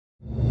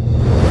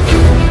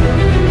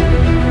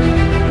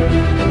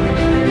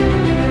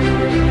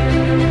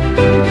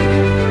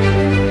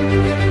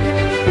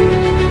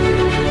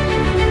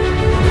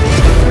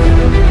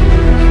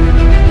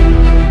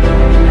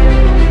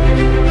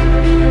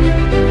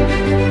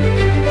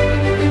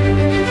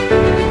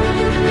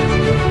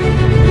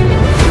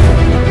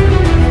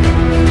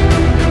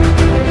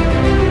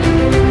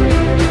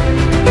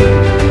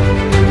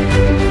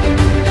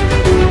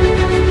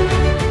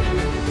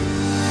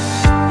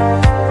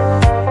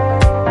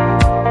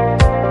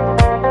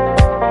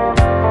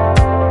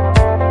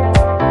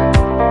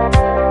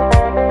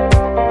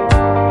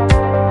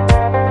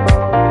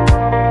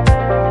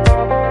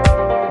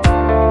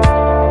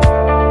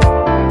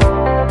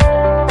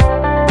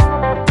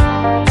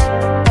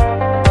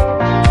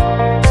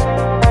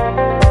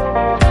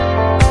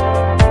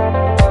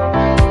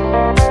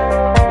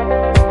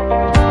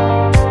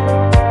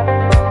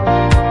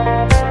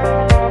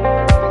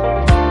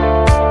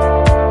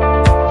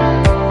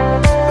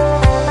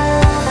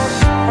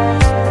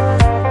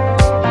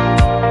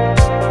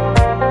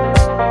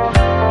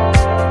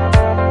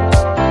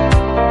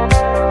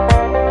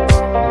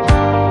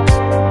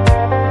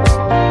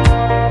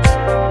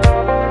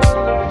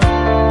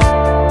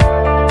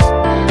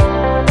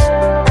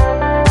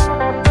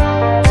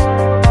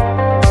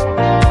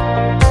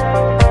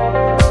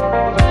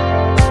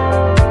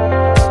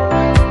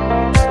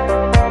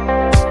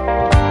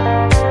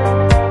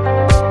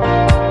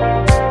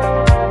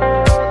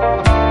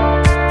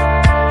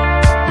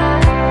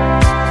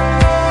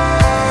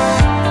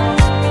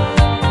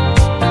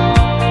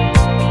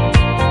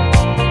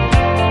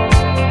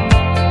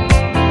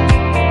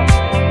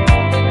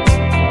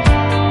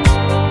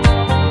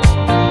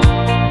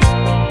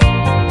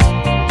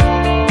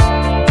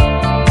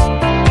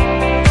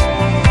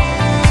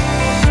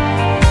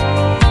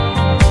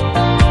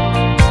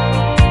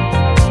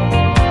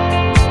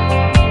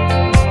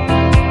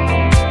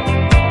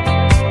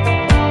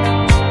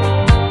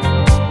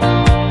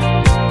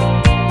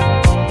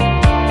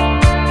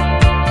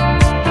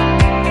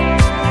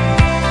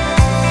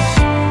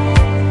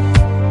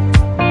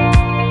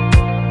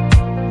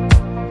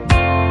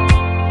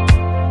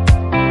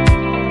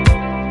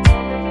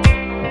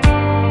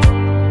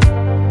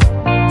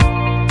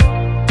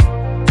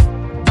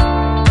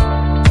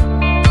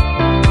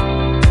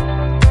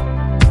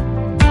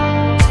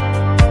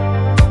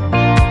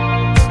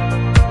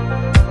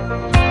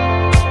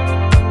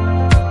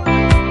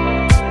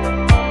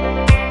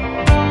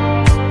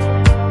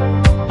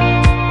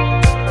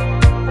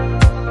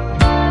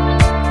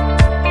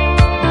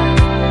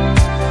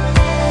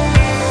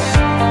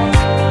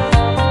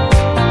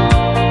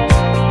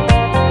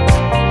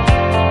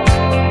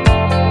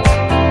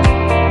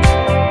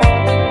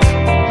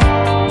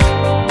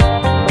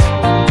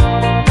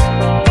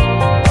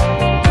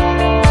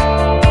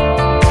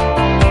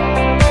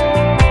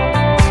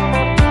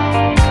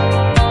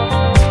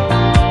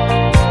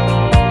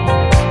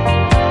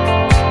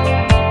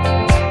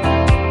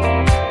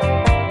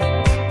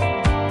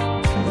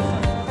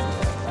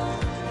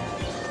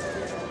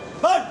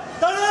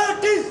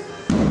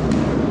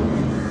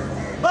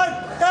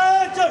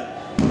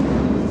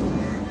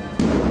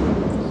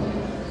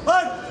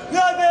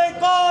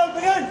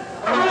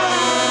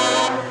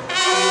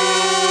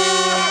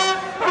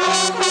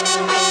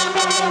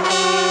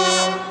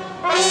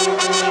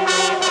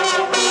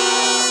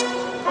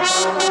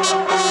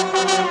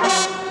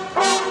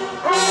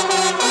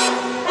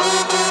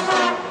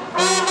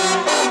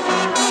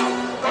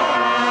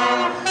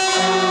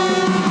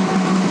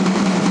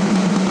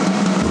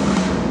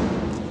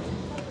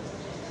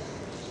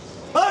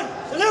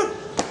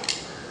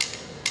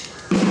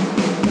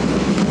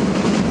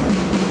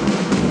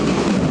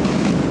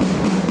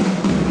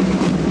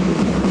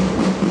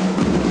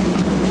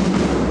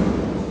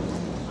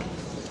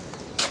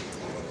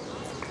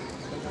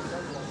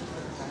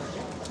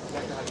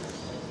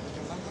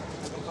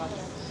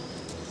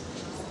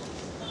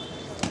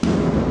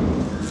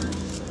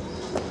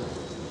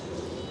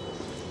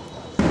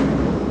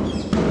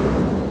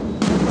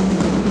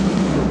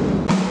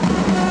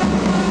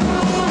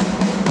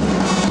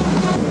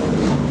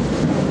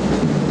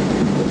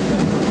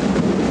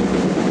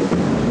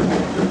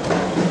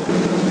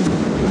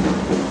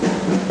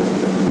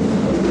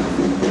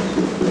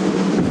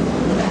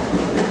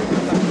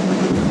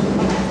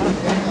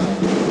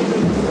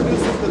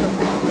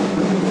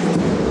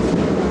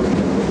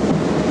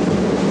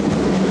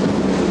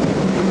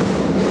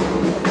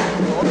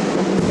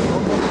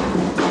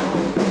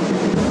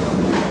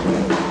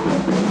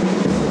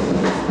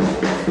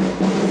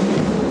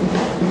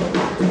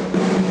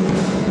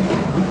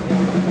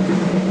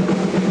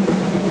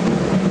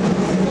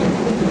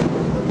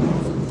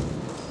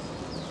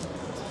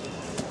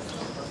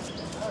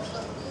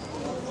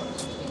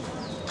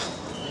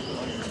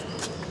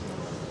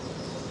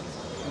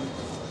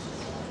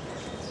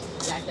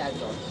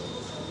carries on.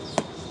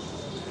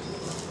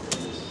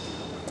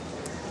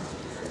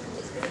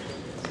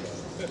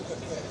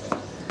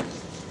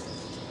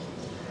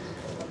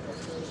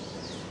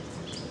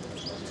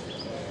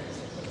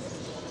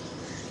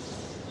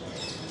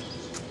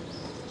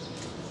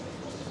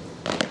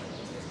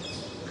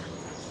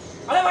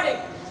 Everybody,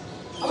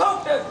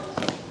 about it.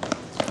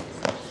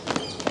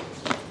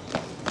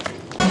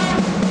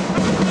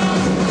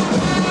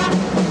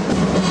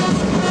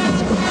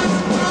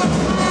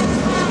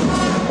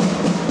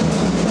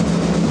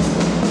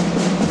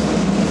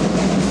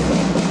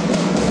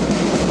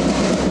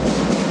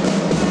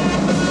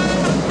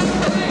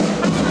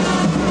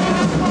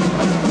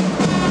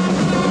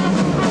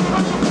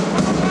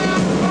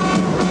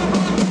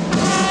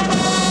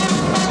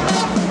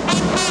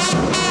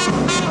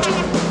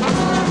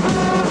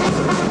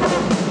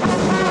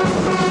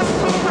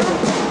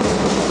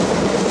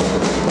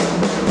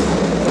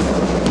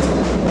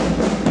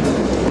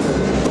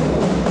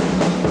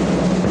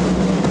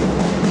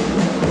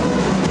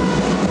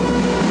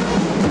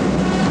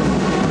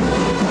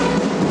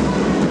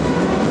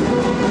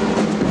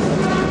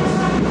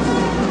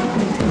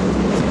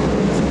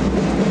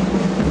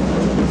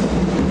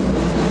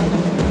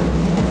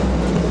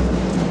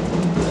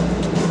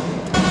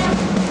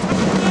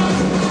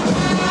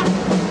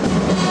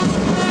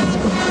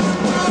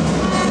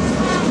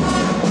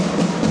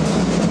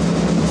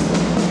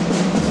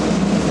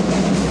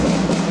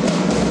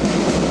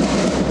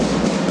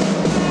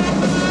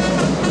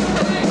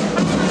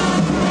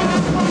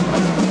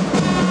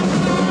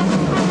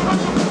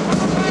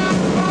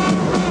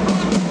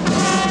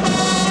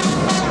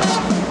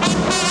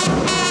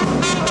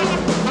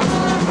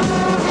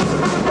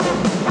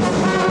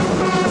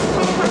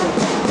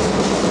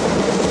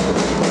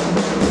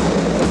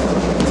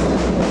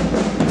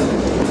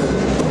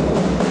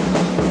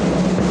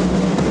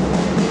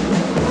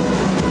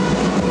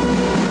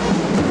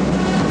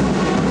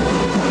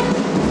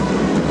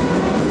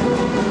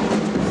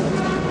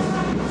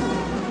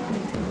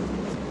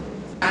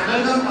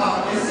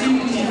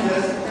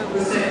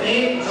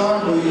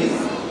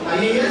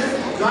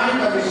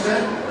 Joint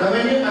Commissioner,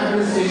 Revenue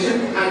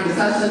Administration and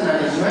Disaster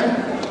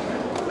Management,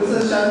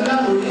 Mrs.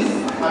 Sharmila Ruiz,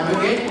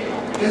 Advocate,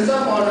 Guest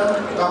of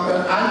Honor,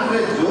 Dr.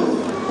 Alfred Joe,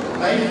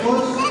 Life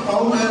Coach,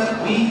 Founder,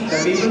 The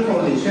People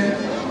Foundation,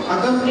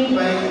 accompanied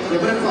by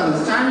Reverend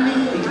Father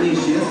Stanley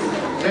Ignatius,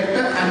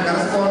 Rector and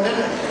Correspondent,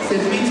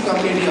 St. Pete's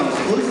Community of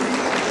Schools,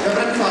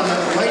 Reverend Father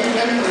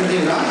Y.L.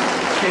 Indira,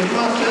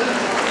 Headmaster,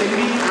 St.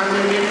 Pete's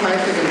Anglican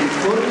Higher Secondary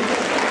School,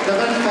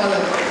 Reverend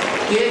Father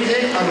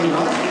K.J.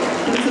 Aruna,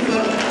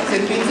 Principal,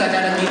 St. Pete's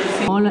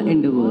Academy. All our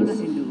endeavors.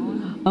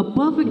 A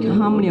perfect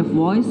harmony of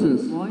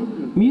voices,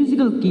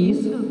 musical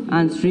keys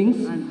and strings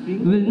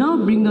will now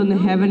bring down the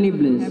heavenly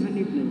bliss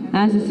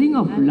as we sing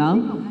of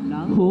love,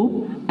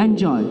 hope and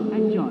joy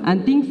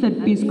and things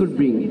that peace could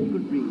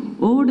bring.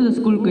 Over to the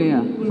school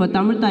choir for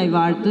Tamil Thai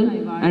Varthu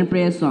and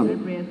prayer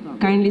song.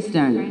 Kindly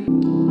stand.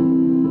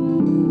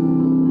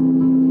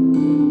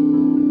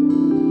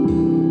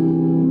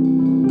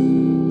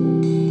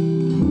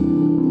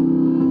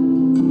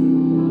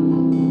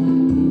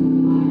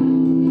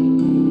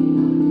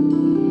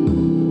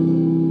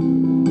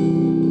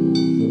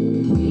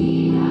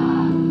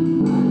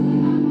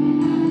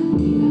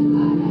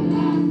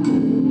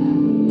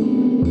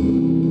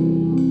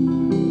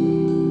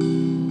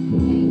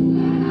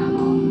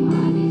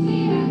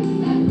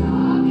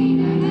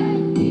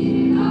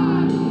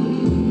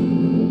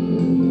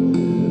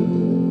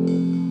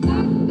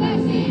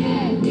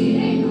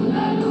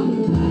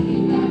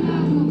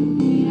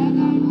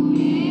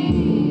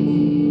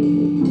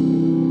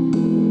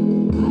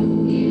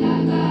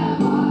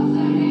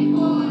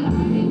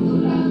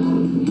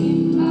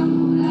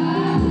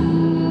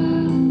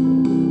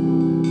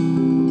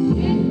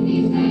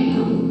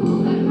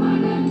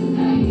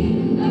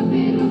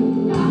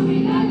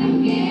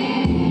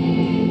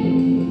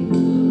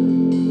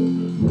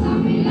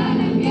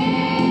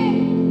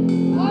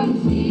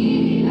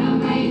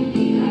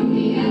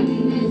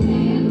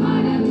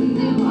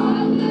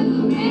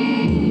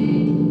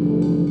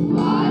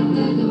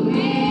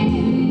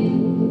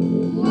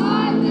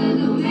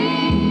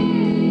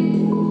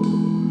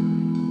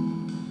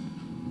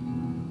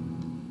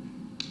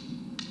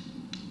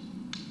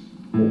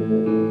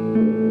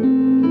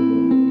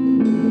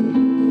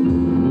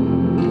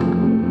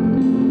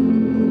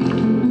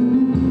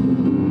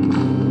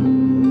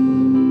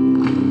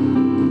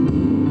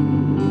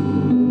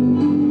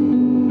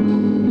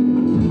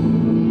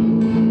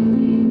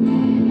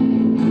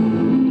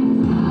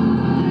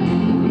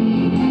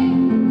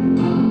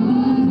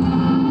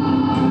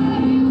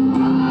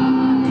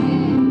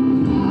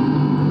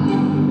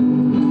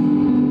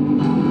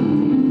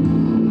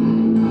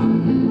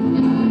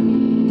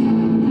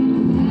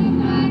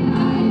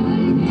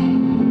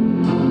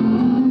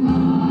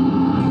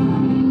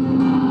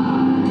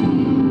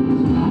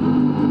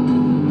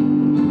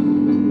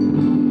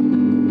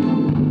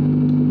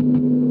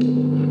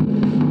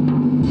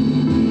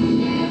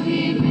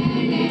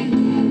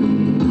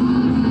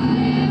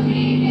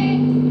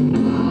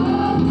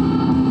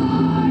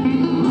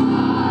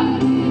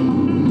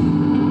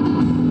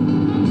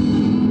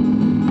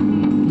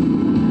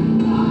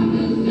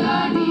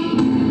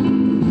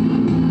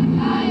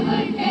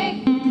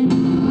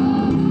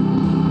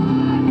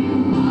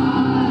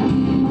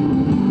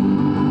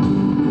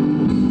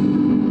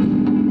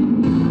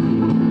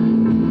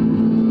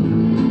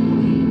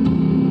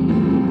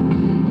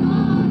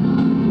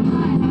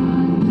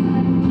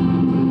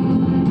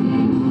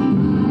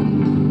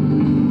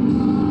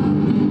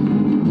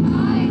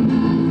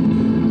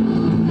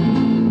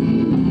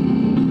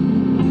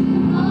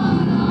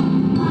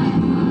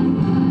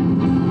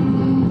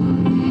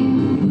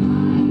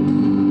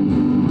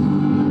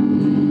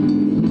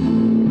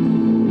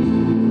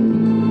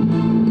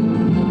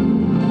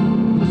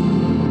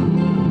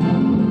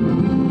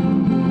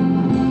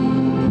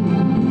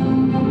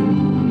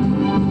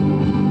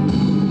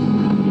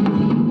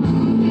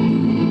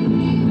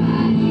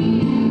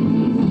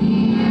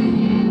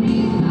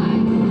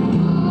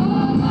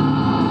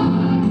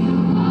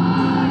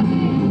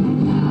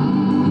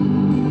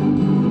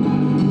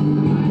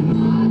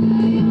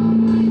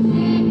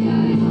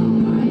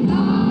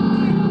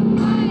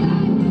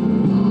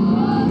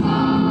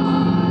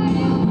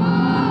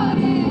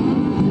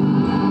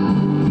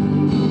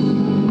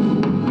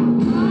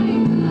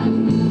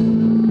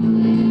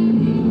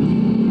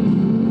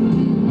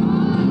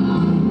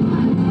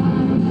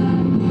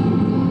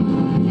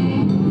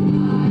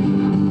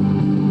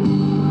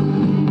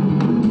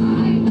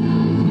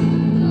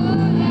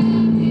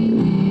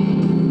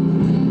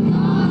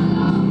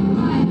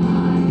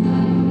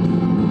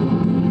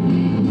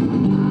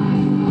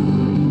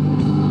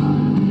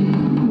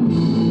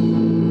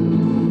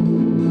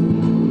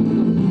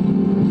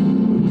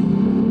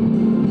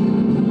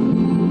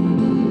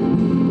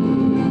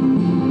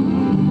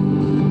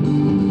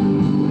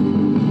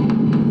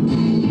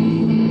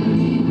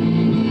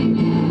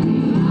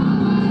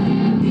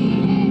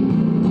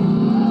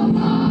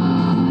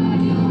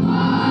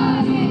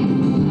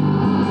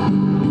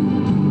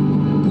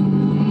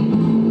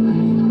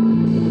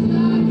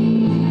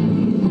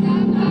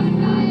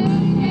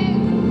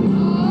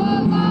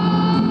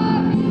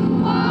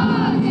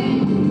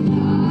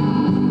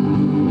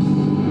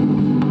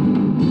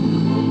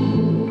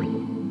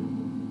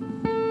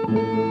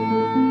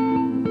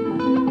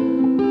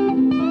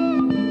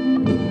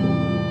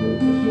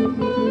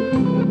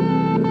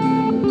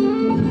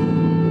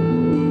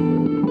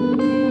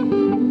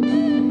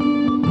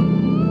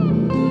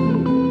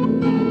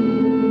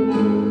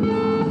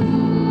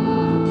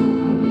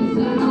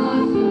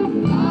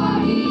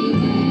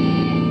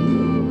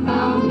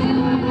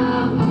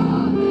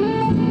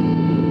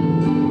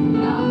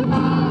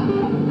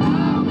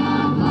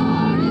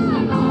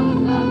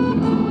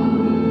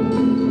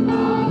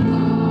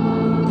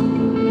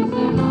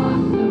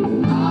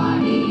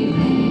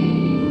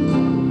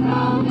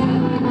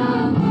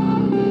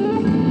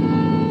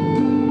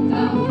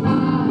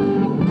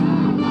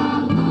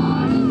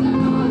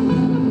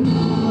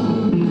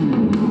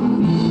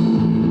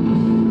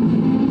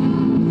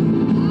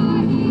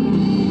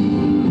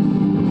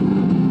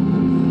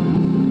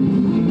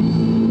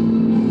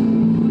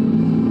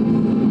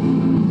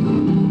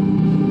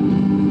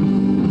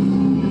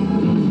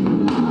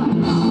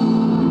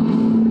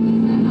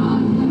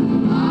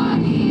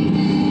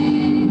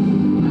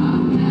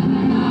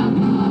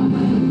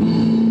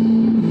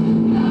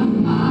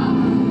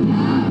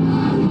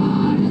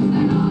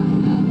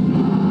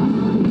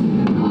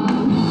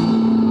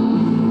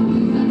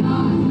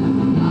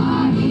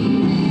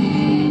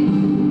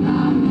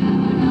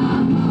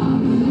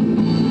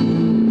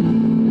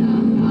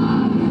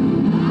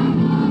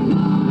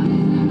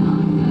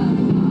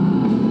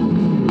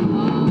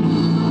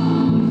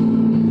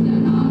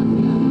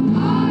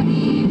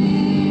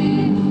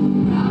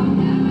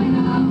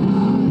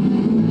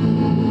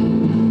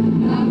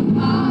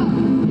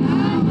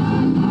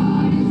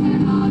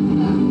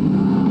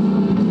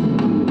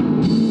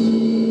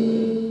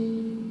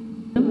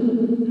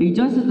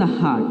 rejoices the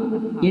heart,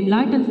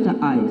 enlightens the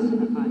eyes,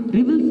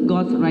 reveals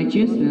God's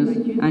righteousness,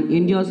 and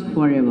endures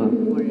forever.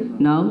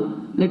 Now,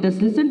 let us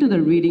listen to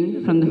the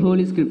reading from the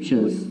Holy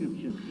Scriptures.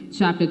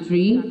 Chapter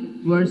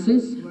 3,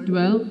 verses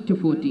 12 to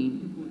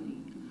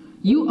 14.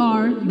 You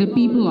are the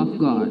people of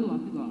God.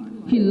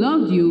 He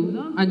loved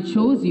you and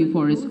chose you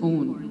for His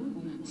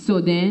own.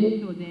 So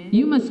then,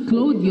 you must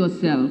clothe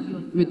yourself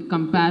with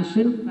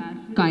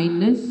compassion,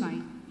 kindness,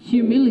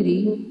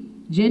 humility,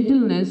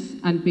 gentleness,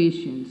 and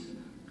patience.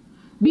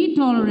 Be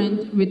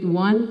tolerant with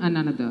one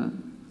another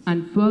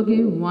and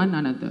forgive one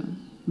another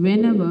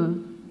whenever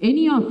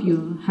any of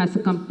you has a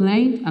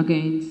complaint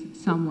against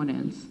someone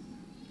else.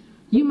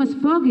 You must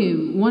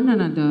forgive one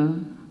another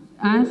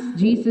as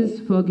Jesus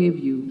forgave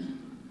you.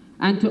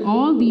 And to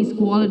all these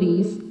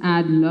qualities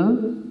add love,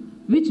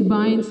 which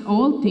binds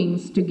all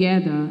things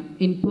together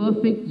in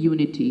perfect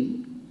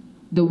unity.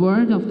 The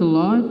word of the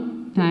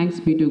Lord,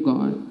 thanks be to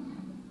God.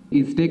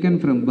 Is taken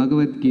from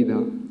Bhagavad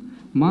Gita.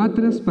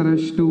 Matras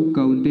parashtu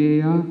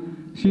kaunteya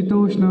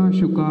shitoshna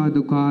shuka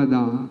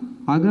dukada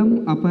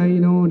agam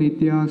apaino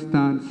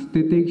nityastan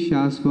stitik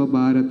shasva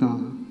bharata.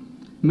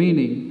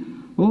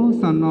 Meaning, O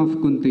son of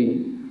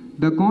Kunti,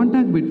 the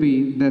contact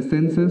between the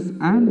senses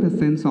and the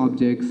sense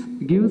objects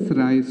gives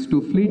rise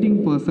to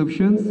fleeting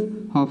perceptions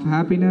of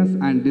happiness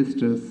and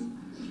distress.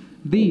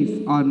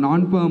 These are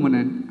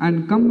non-permanent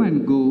and come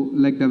and go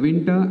like the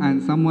winter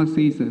and summer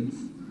seasons.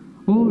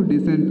 O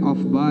descendant of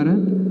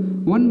Bharat,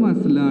 one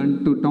must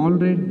learn to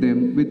tolerate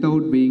them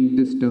without being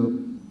disturbed.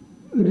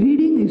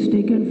 Reading is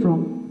taken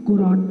from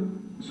Quran,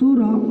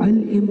 Surah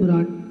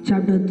Al-Imran,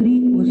 chapter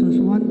 3, verses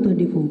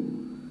 134.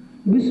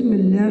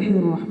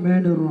 Bismillahir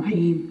Rahmanir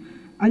Rahim.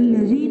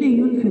 الذين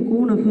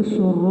ينفقون في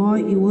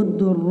السراء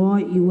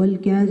والضراء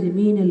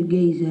والكاظمين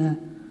الغيظ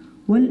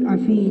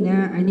والعافين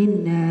عن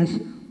الناس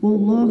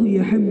والله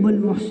يحب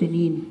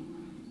المحسنين.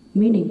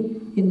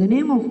 Meaning, in the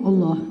name of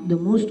Allah, the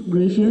most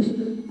gracious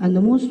and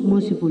the most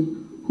merciful,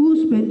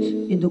 who spends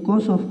in the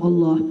cause of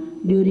Allah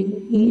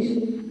during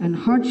ease and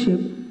hardship,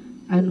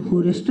 and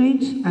who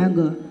restrains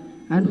anger,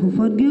 and who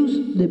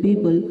forgives the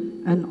people,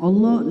 and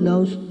Allah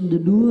loves the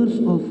doers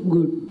of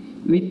good.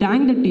 We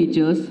thank the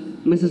teachers,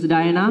 Mrs.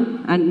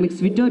 Diana and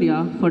Ms.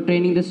 Victoria, for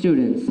training the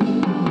students.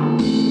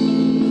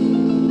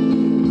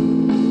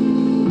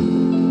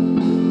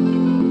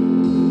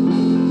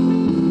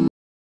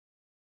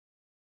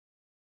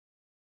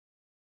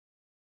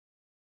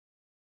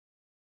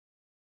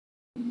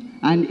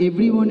 And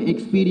everyone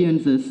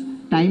experiences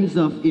times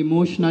of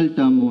emotional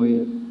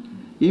turmoil.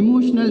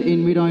 Emotional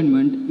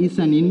environment is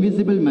an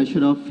invisible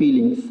measure of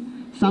feelings.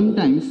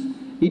 Sometimes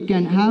it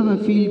can have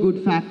a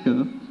feel-good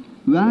factor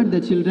where the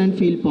children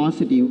feel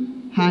positive,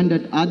 and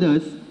at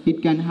others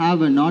it can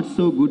have a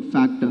not-so-good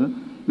factor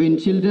when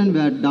children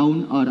were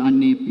down or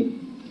unhappy.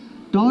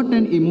 Thought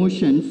and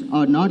emotions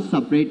are not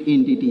separate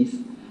entities.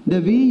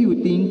 The way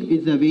you think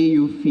is the way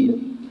you feel.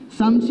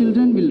 Some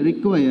children will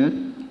require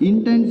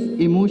intense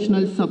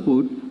emotional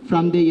support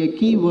from their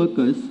key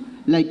workers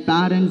like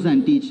parents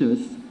and teachers.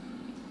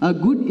 A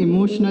good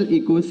emotional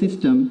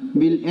ecosystem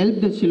will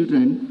help the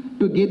children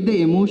to get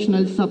the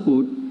emotional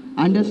support,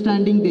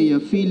 understanding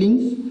their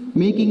feelings,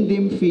 making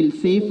them feel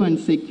safe and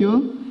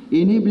secure,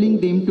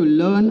 enabling them to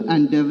learn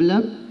and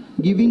develop,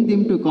 giving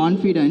them to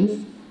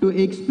confidence to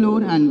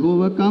explore and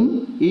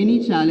overcome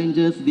any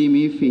challenges they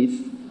may face.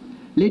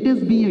 Let us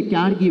be a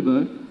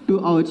caregiver to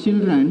our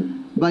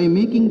children by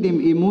making them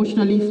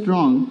emotionally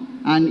strong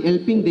and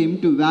helping them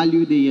to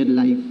value their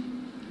life.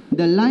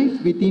 The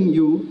life within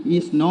you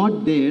is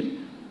not there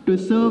to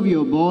serve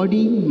your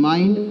body,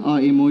 mind, or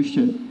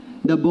emotion.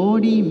 The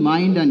body,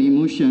 mind, and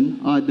emotion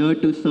are there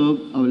to serve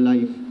our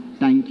life.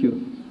 Thank you.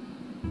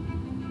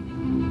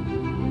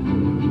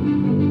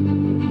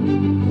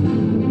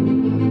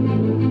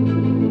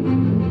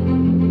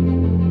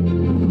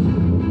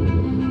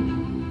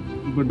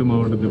 Pudukkottai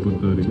மாவட்டத்தை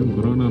பொறுத்த வரைக்கும்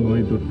corona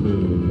நோய் தொற்று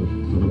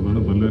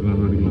தொடர்பான பல்வேறு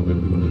நடவடிக்கைகள்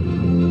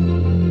மேற்கொள்ளப்பட்டிருக்கிறோம்.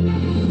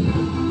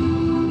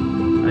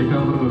 I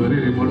come from a very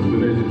remote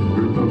village in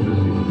Viluppur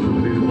district, a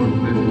very remote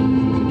place,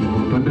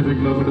 25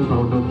 kilometers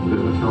out of the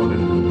town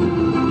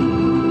itself.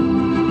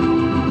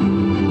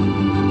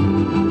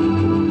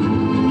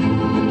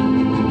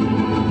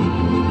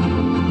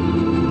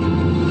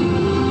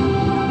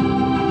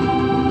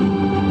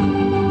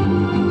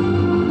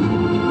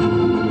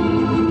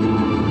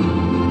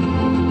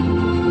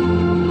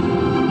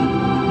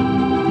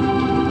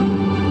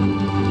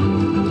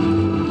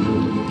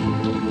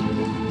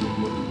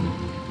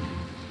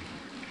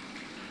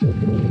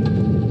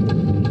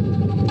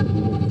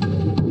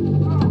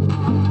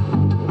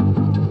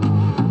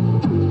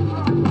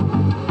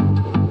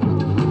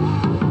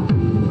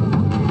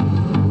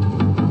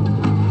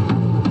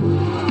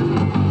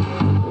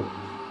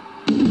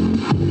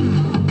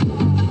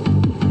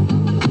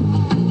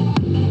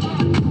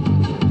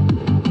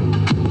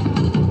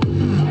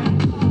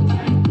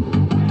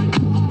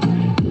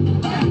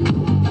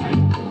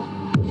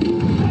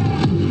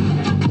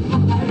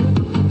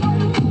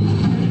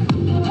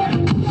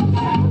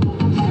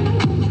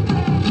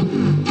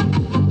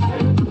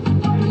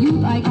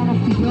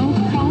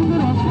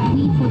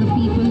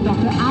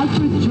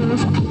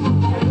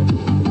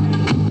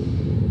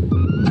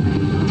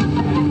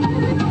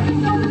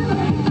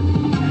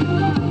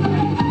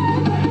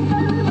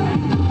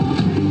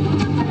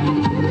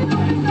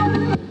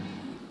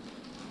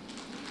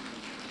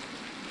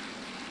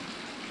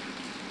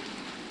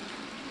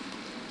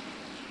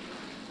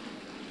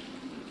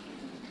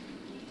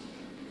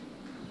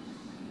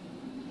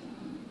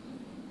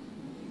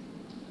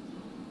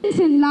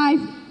 In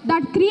life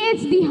that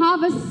creates the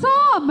harvest so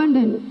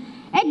abundant.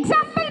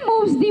 Example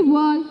moves the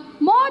world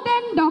more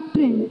than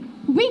doctrine.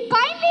 We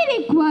kindly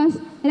request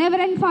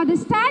Reverend Father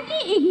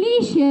Stanley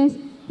Ignatius,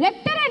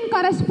 Rector and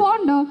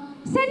Corresponder,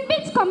 St.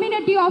 Bede's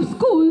Community of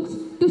Schools,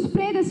 to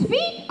spray the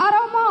sweet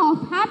aroma of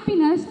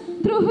happiness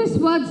through his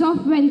words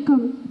of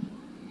welcome.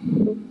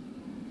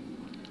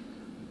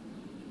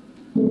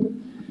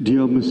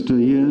 Dear Mr.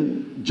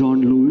 John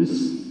Lewis,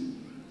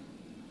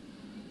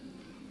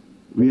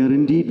 we are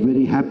indeed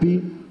very happy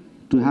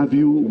to have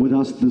you with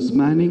us this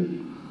morning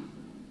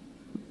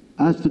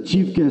as the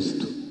chief guest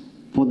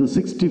for the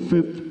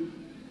 65th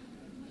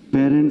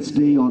Parents'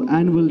 Day or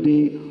Annual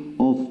Day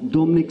of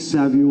Dominc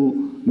Savio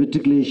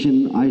Matriculation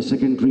High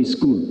Secondary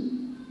School.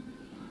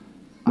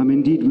 I'm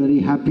indeed very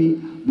happy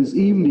this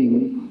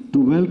evening to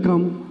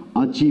welcome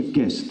our chief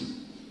guest.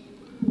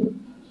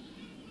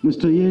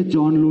 Mr.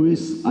 John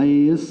Lewis,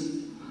 IAS,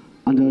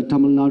 under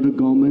Tamil Nadu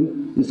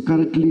government, is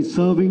currently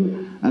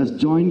serving as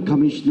Joint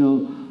Commissioner,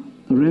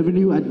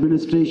 Revenue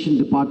Administration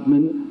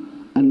Department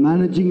and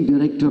Managing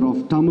Director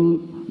of Tamil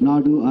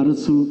Nadu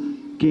Arasu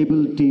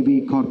Cable TV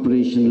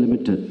Corporation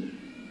Limited.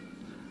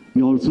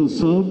 He also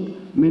served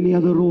many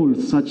other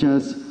roles such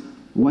as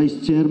Vice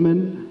Chairman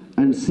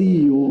and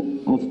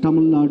CEO of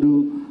Tamil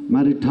Nadu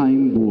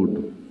Maritime Board.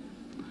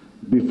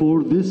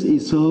 Before this, he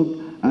served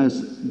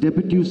as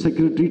Deputy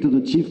Secretary to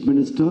the Chief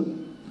Minister,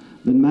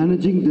 then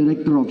Managing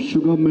Director of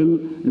Sugar Mill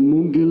in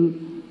Mungil,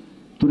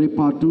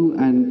 Thurepattu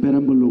and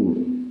Peramballur.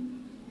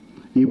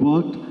 He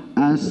worked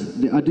as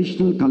the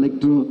Additional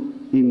Collector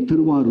in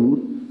Thiruvarur,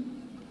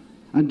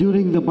 and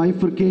during the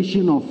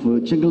bifurcation of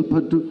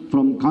Chengalpattu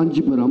from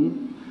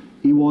Kanjipuram,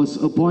 he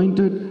was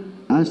appointed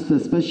as the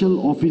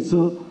Special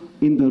Officer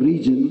in the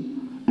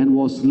region and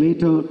was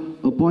later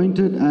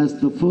appointed as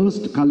the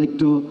first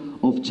Collector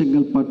of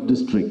Chengalpattu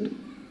district.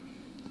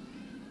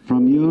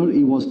 From here,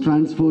 he was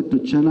transferred to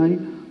Chennai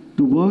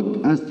to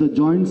work as the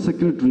Joint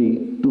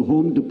Secretary to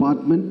Home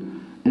Department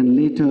and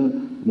later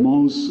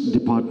Mouse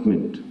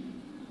Department.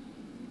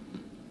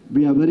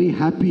 We are very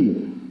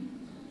happy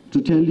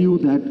to tell you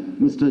that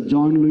Mr.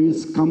 John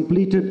Lewis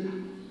completed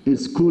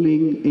his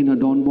schooling in a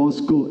Don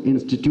Bosco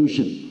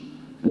institution,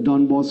 a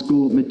Don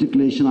Bosco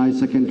Matriculation High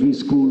Secondary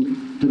School,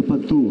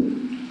 Tirupattur,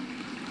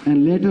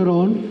 and later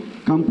on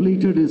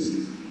completed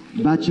his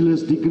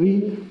bachelor's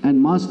degree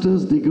and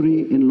master's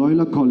degree in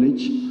Loyola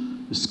College,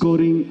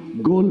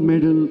 scoring gold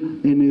medal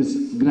in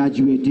his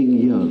graduating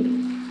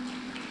year.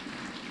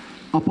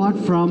 Apart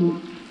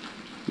from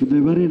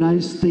the very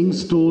nice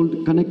things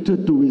told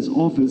connected to his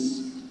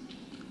office,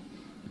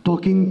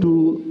 talking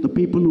to the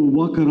people who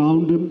work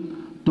around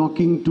him,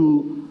 talking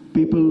to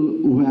people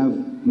who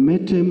have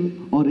met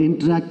him or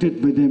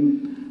interacted with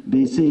him,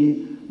 they say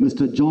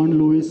Mr. John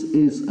Lewis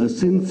is a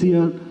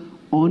sincere,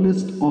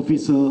 honest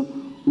officer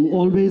who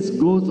always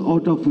goes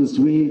out of his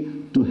way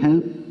to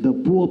help the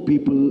poor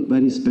people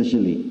very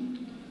specially.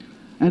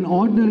 And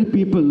ordinary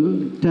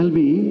people tell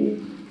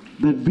me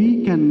that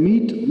we can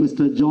meet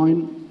Mr.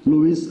 John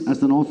Lewis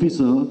as an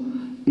officer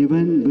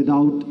even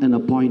without an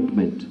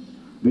appointment.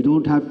 We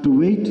don't have to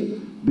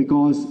wait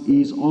because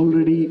he is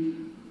already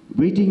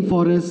waiting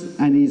for us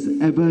and he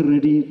is ever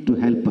ready to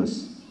help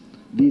us.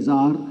 These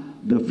are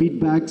the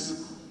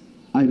feedbacks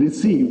I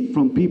receive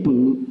from people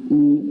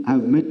who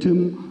have met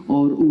him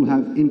or who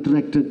have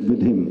interacted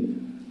with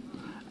him.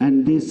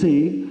 And they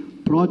say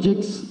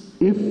projects,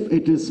 if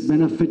it is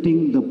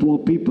benefiting the poor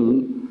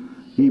people,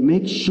 he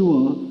makes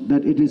sure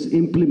that it is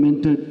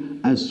implemented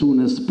as soon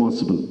as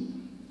possible.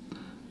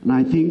 And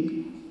I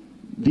think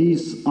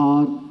these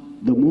are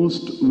the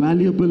most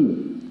valuable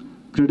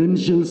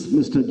credentials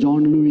Mr.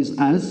 John Lewis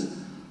has,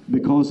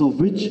 because of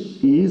which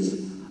he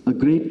is a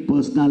great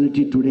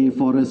personality today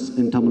for us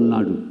in Tamil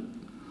Nadu.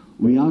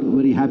 We are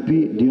very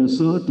happy, dear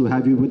sir, to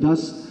have you with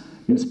us.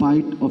 In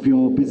spite of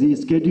your busy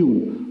schedule,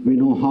 we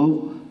know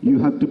how you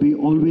have to be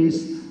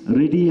always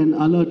ready and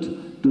alert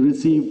to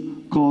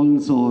receive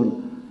calls or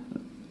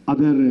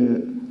other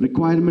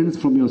requirements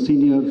from your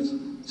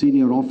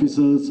senior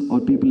officers or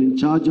people in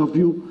charge of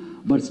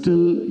you, but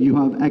still you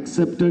have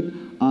accepted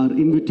our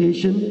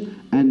invitation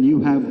and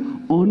you have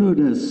honored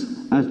us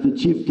as the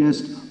chief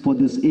guest for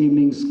this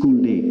evening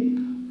school day.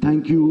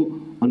 Thank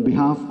you on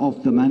behalf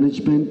of the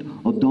management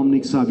of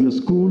Dominc Savio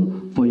School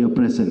for your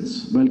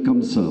presence.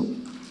 Welcome, sir.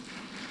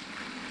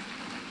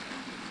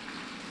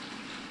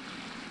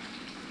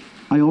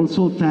 I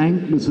also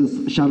thank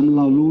Mrs.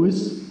 Sharmila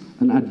Lewis,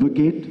 an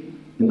advocate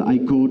in the High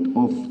Court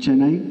of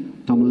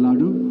Chennai, Tamil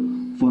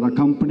Nadu, for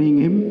accompanying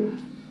him,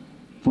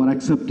 for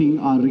accepting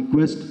our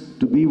request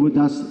to be with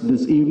us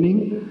this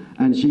evening,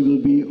 and she will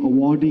be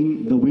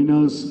awarding the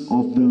winners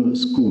of the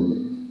school.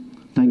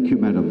 Thank you,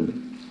 madam.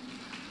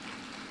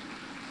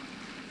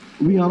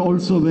 We are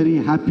also very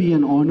happy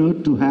and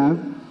honored to have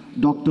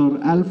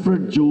Dr.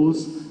 Alfred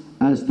Jose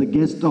as the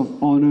guest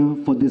of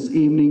honor for this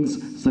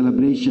evening's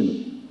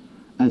celebration.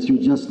 As you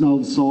just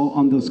now saw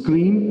on the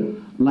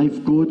screen,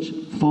 life coach,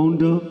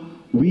 founder,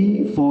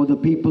 We for the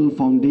People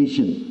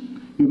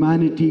Foundation,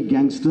 humanity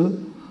gangster,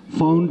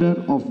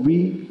 founder of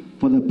We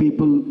for the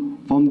People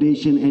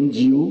Foundation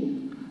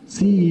NGO,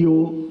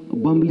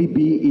 CEO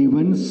Bumblebee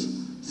Events,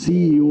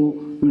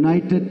 CEO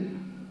United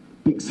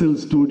Pixel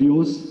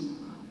Studios,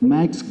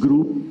 Max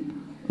Group,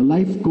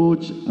 life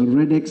coach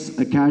Redex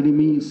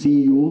Academy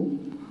CEO,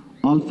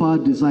 Alpha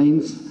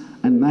Designs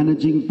and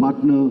managing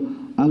partner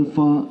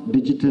Alpha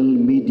Digital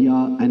Media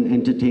and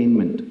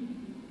Entertainment.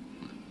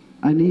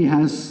 And he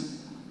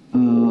has a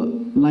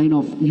line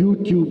of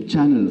YouTube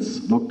channels,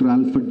 Dr.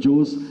 Alfred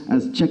Jose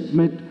as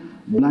Checkmate,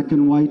 Black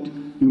and White,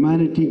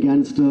 Humanity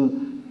Gangster,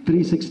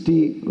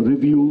 360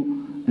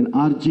 Review, and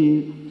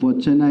RJ for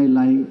Chennai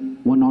Live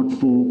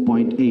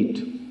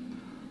 104.8.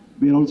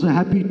 We are also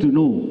happy to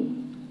know,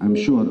 I'm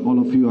sure all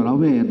of you are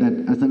aware,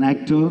 that as an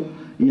actor,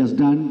 he has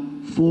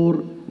done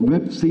 4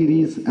 web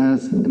series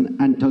as an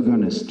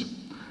antagonist,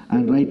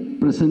 and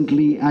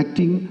presently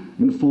acting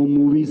in 4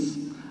 movies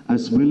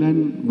as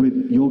villain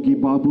with Yogi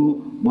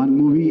Babu, 1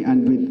 movie,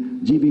 and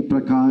with G.V.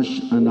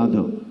 Prakash,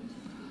 another.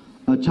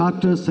 A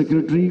charter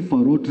secretary for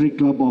Rotary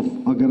Club of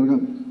Agarra,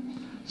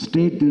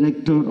 State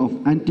Director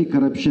of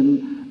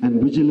Anti-Corruption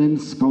and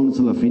Vigilance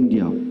Council of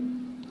India.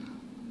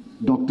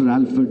 Dr.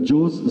 Alfred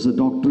Jose is a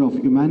Doctor of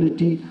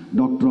Humanity,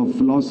 Doctor of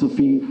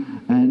Philosophy,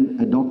 and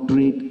a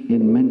doctorate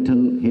in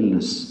mental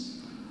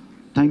illness.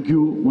 Thank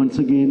you once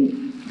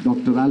again,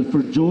 Dr.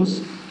 Alfred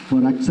Jose,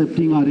 for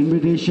accepting our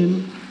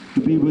invitation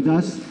to be with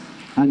us,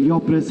 and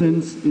your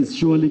presence is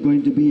surely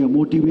going to be a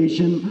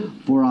motivation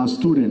for our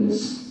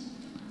students.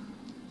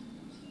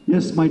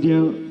 Yes, my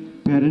dear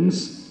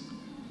parents,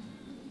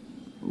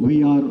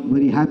 we are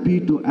very happy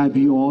to have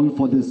you all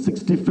for the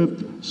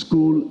 65th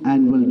School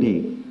Annual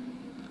Day.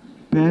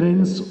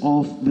 Parents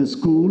of the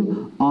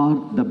school are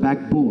the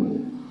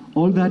backbone.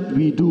 All that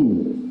we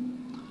do,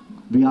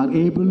 we are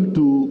able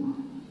to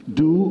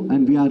do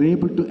and we are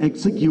able to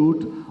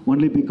execute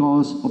only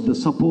because of the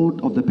support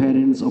of the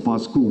parents of our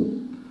school.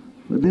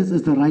 This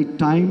is the right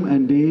time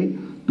and day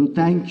to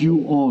thank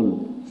you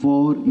all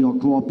for your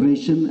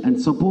cooperation and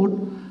support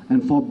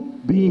and for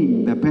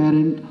being the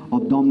parent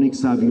of Dominc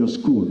Savio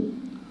School.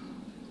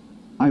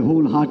 I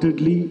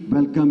wholeheartedly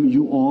welcome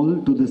you all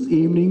to this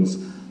evening's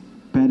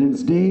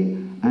Parents' Day,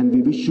 and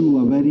we wish you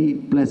a very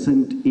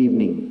pleasant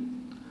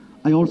evening.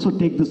 I also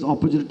take this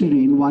opportunity to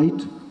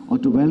invite or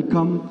to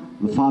welcome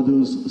the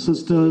fathers,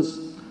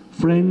 sisters,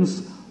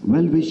 friends,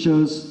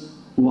 well-wishers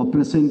who are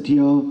present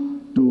here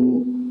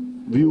to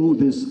view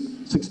this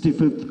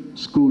 65th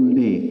school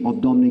day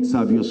of Dominc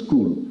Savio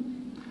School.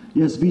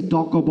 Yes, we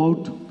talk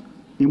about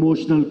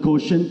emotional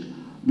quotient,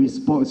 we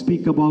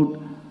speak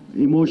about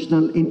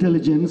emotional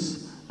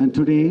intelligence, and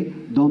today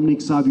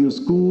Dominc Savio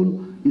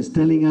School is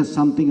telling us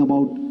something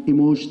about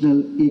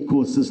emotional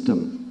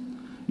ecosystem.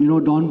 You know,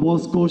 Don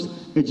Bosco's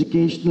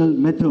educational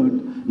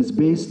method is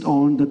based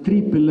on the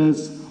 3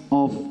 pillars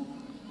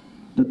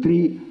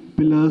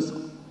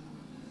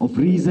of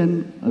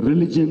reason,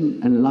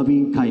 religion, and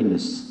loving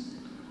kindness.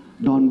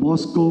 Don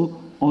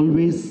Bosco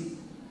always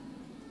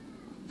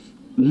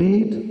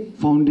laid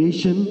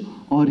foundation,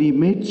 or he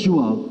made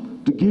sure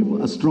to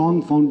give a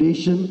strong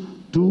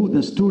foundation to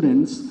the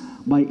students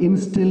by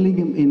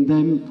instilling in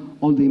them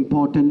all the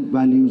important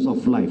values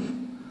of life.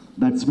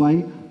 That's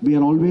why we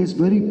are always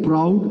very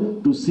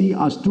proud to see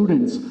our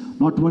students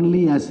not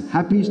only as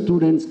happy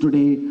students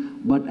today,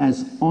 but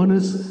as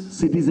honest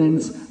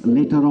citizens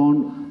later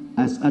on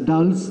as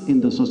adults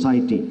in the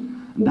society.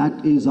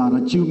 That is our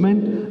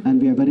achievement,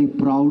 and we are very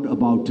proud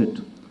about it.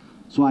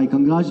 So I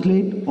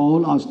congratulate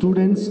all our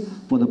students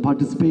for the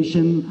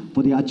participation,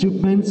 for the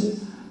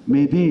achievements.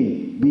 May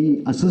they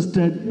be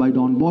assisted by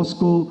Don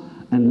Bosco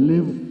and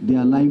live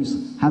their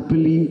lives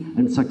happily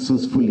and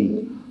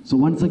successfully. So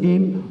once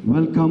again,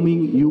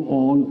 welcoming you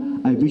all,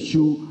 I wish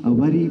you a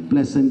very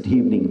pleasant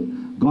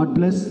evening. God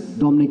bless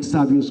Dominc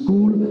Savio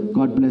School.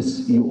 God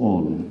bless you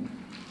all.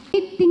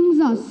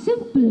 Things are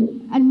simple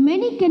and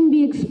many can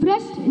be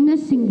expressed in a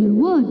single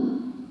word: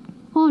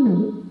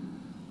 honor.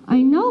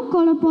 I now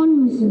call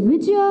upon Mrs.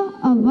 Vijaya,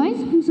 our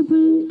Vice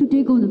Principal, to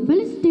take over the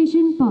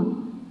felicitation part.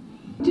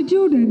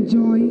 Gratitude and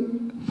joy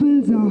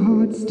fills our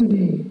hearts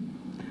today.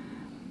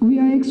 We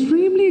are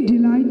extremely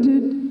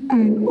delighted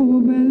and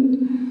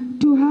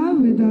overwhelmed to have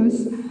with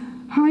us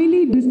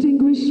highly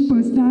distinguished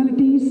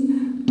personalities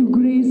to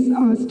grace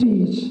our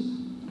stage.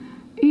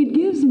 It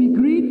gives me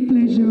great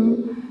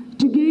pleasure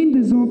to gain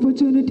this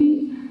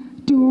opportunity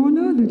to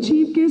honor the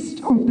chief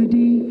guest of the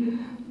day,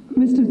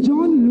 Mr.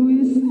 John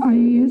Lewis,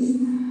 IAS,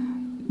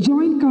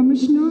 Joint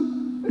Commissioner,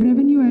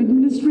 Revenue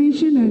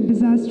Administration and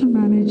Disaster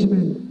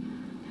Management.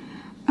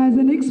 As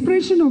an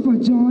expression of our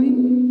joy,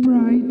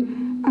 pride,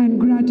 and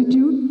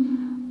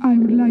gratitude, I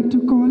would like to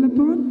call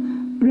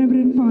upon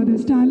Reverend Father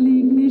Stanley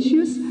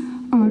Ignatius,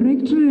 our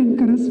Rector and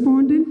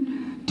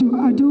Correspondent,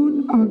 to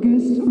adorn our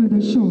guest with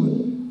a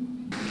shawl.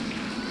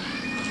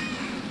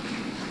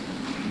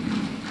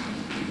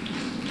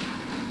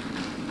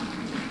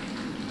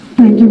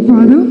 Thank you,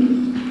 Father.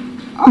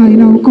 I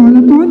now call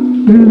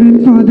upon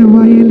Reverend Father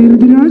Y.L.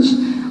 Irudiraj,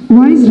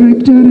 Vice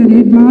Rector and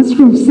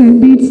Headmaster of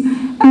St. Bede's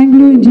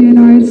Anglo-Indian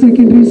Higher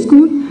Secondary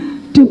School,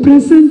 to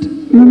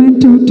present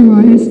memento to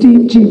our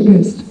esteemed chief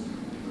guest.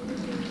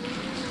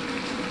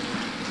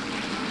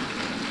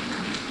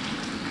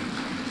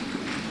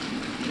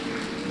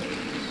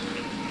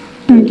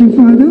 Thank you,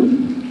 Father.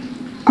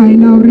 I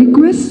now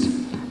request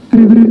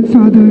Reverend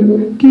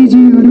Father K.G.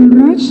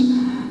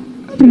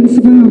 Arulraj,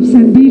 Principal of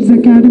St. Bede's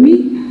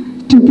Academy,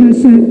 to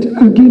present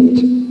a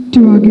gift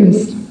to our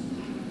guest.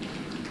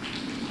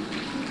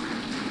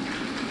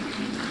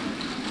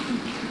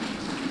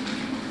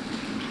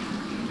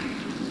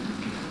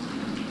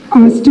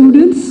 Our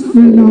students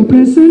will now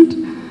present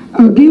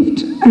a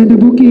gift and a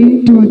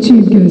bouquet to our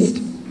chief guest.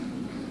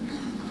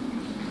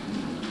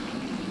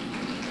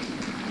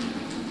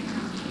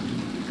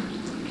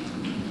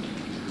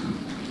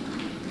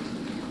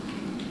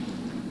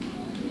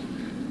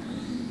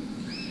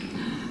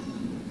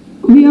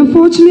 We are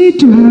fortunate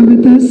to have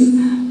with us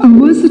a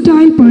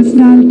versatile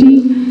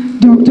personality,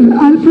 Dr.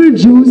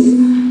 Alfred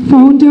Jose,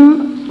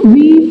 founder,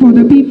 We for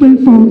the People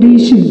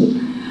Foundation.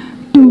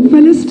 To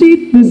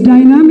felicitate this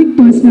dynamic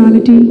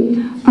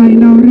personality, I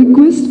now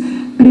request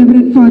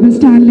Reverend Father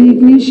Stanley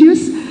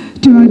Ignatius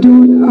to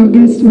adorn our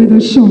guest with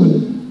a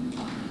shawl.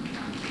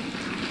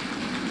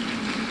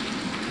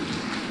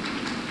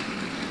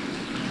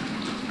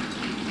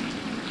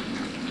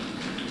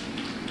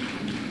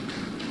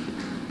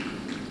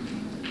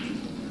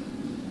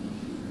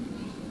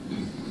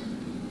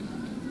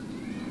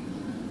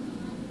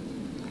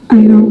 I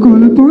now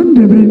call upon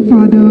Reverend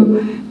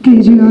Father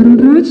K.G.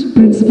 Arulraj,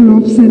 Principal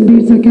of St.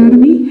 Bede's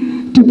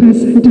Academy, to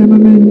present a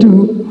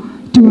memento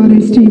to our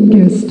esteemed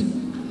guest.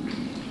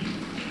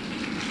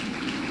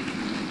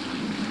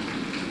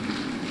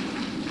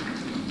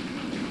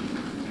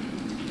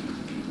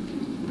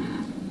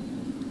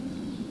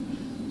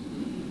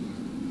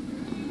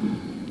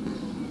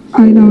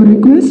 I now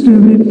request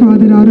Reverend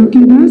Father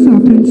Arokyadas, our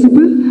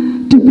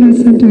Principal, to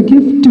present a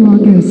gift to our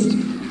guest.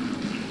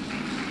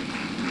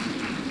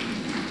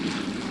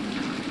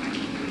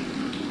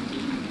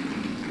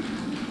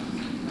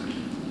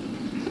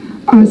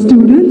 Our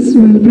students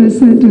will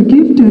present a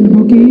gift and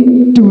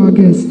bouquet to our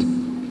guest.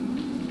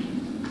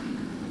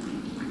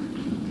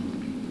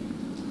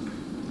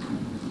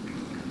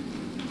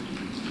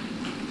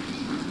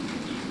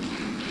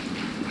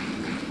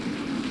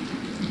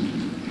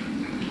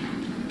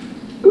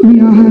 We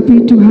are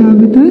happy to have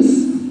with us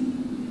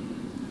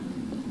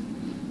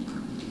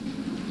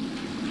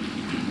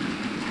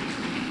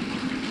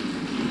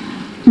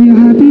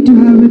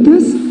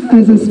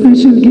as a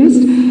special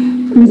guest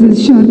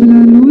Mrs.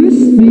 Sharmila Lewis,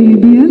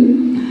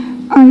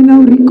 BABL. I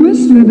now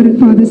request Reverend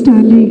Father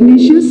Stanley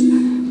Ignatius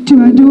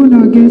to adorn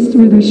our guest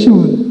with a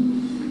shawl.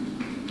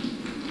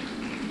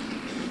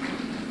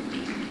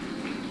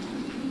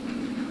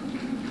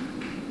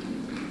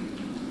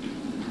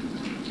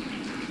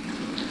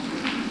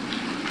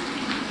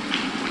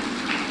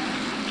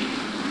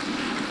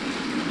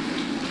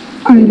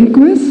 I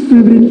request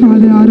Reverend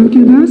Father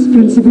Arokyadas,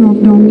 Principal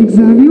of Dominc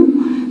Savio,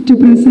 to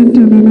present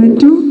a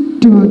memento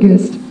to our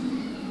guest.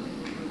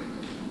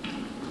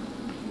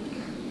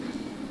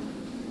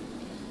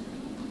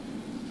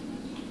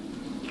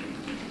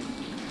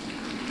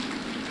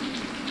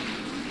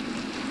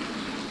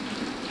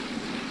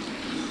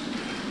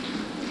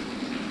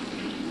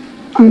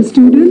 Our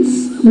students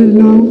will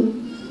now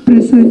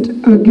present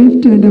a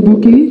gift and a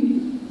bouquet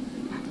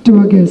to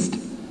our guest.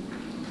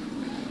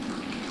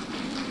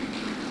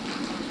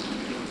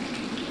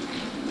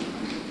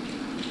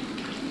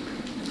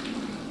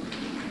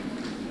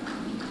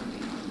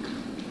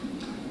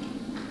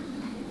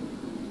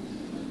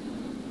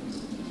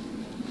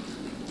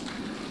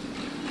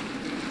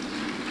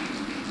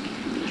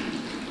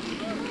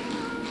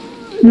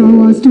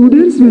 Now our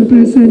students will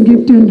present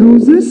gift and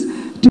roses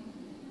to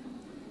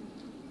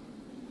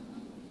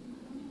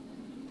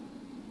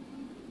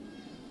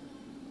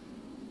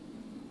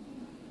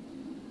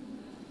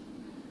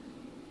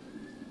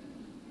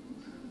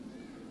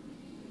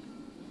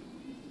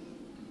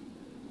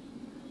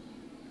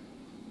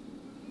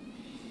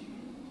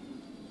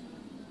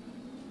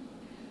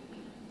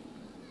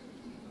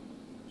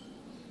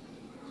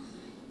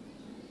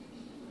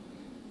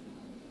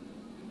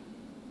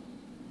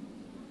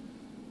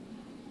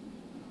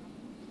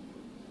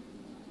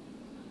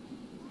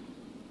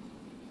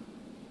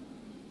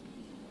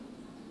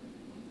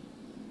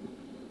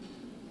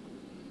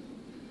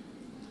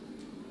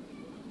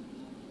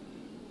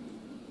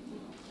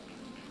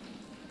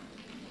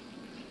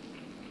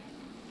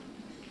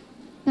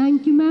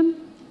Thank you, ma'am.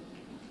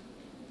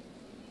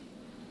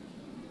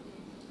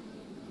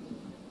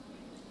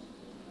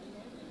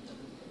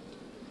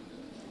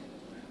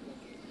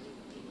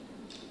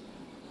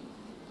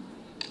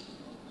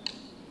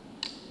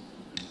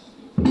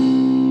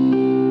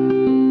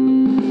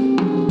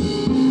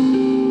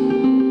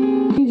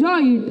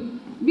 Enjoy it.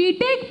 We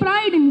take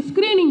pride in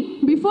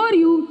screening before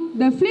you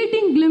the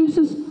fleeting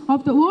glimpses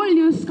of the old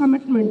year's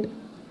commitment.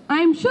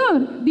 I am sure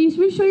these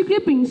visual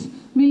clippings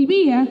will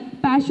be a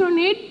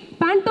passionate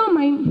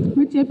pantomime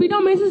which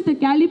epitomizes the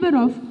caliber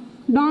of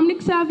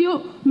Dominc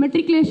Savio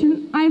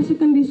Matriculation Higher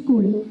Secondary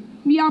School.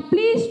 We are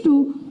pleased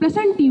to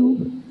present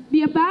you,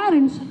 dear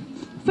parents,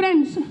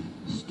 friends,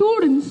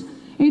 students,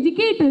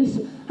 educators,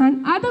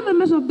 and other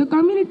members of the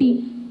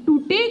community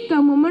to take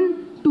a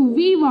moment to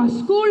view our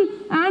school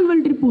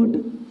annual report,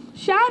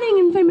 sharing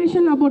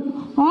information about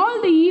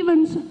all the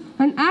events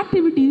and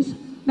activities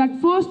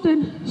that foster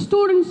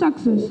student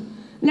success.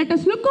 Let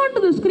us look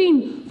onto the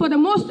screen for the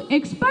most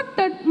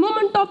expected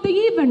moment of the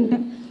event,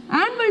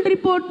 Annual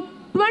Report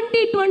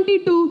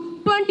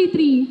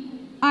 2022-23.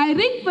 I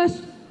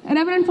request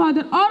Reverend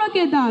Father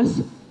Oroke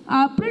Das,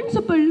 our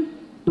principal,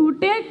 to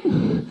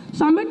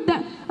submit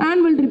the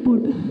annual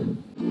report.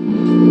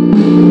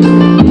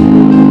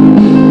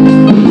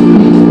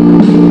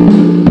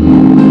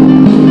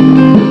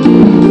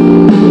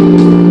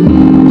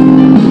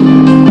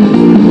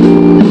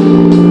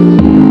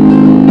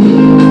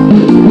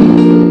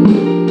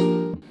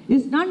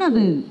 Is none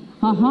other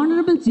our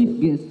Honorable Chief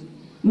Guest,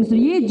 Mr.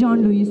 A.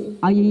 John Lewis,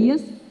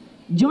 IAS,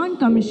 Joint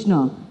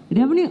Commissioner,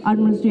 Revenue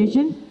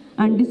Administration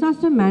and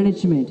Disaster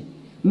Management,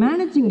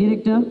 Managing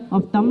Director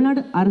of Tamil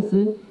Nadu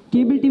Arasu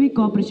Cable TV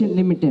Corporation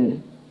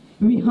Limited.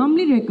 We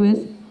humbly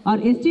request our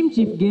esteemed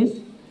Chief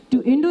Guest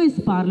to endo his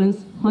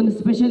parlance on the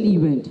special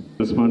event.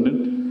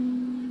 Correspondent,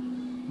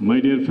 my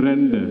dear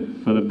friend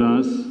Father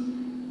Das,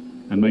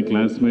 and my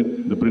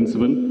classmate, the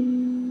Principal,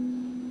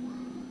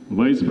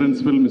 Vice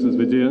Principal Mrs.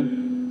 Vijaya,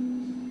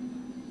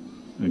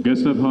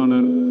 Guest of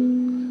Honor,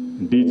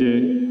 DJ,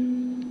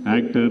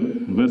 actor,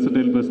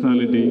 versatile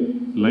personality,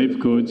 life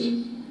coach,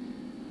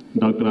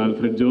 Dr.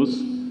 Alfred Jose,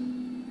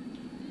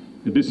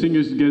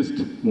 distinguished guest,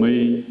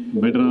 my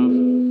better half,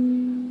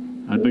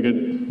 Advocate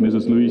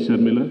Mrs. Louise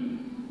Sharmila,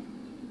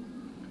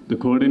 the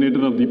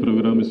coordinator of the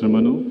program, Mr.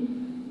 Manu,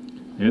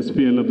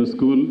 SPL of the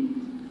school,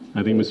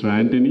 I think Mr.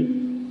 Anthony,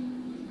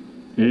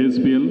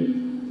 ASPL,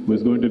 who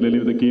is going to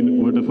deliver the key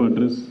word of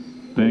address,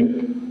 thank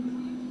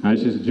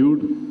Ashish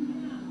Jude,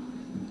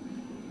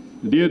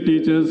 dear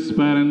teachers,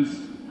 parents,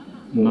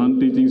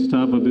 non-teaching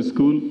staff of this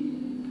school,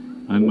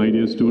 and my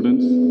dear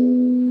students,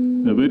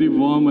 a very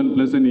warm and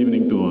pleasant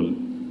evening to all.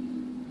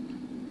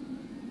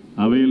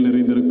 அவையில்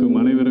நிறைந்திருக்கும்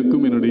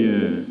அனைவருக்கும் என்னுடைய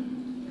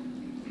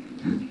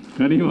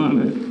கனிவான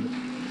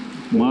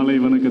மாலை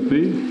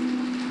வணக்கத்தை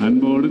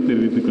அன்போடு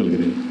தெரிவித்துக்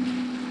கொள்கிறேன்.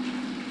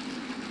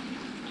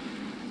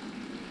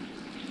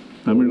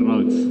 Tamil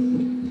rocks.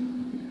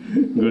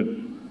 Good.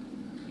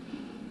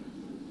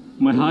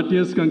 My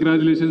heartiest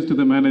congratulations to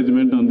the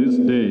management on this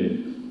day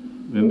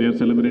when they are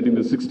celebrating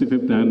the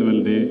 65th annual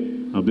day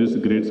of this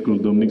great school,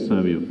 Dominc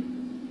Savio.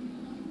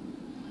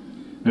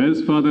 As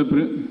Father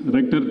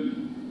Rector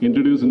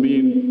introduced me,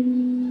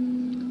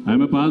 I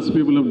am a past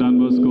pupil of Don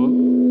Bosco.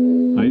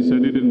 I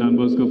studied in Don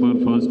Bosco for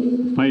first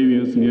 5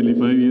 years, nearly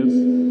 5 years.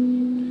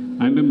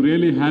 And I'm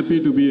really happy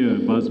to be a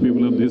past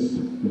pupil of this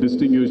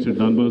distinguished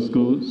Don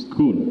Bosco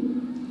school.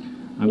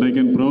 And I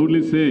can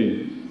proudly say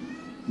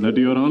that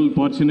you are all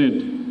fortunate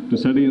to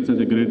study in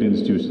such a great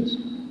institutions.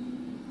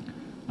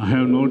 I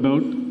have no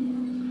doubt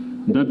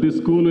that this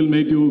school will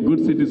make you a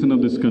good citizen of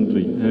this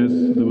country, as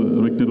the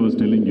rector was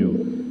telling you.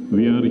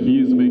 He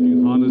is making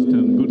honest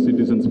and good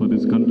citizens for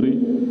this country.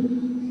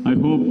 I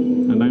hope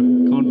and I'm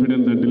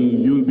confident that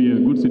you will be a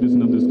good citizen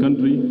of this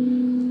country,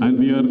 and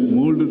we are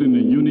molded in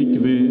a unique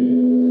way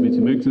which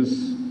makes us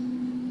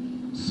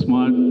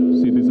smart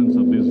citizens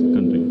of this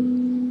country.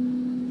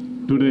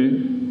 Today,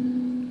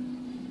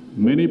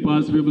 many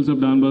past pupils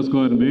of Don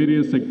Bosco are in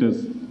various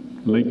sectors,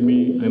 like me,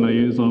 an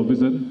IAS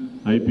officer,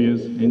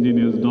 IPS,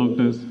 engineers,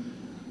 doctors,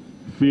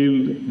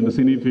 field, in the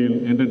cine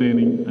field,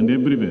 entertaining, and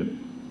everywhere.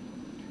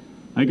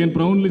 I can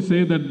proudly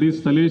say that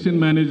these Salesian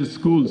managed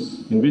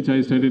schools in which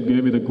I studied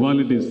gave me the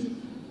qualities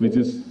which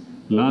is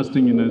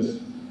lasting in us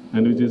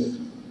and which is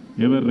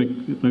ever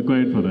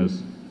required for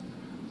us.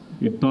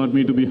 It taught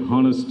me to be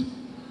honest.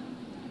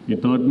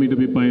 It taught me to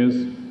be pious.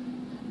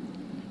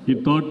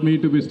 It taught me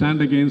to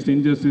stand against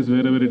injustice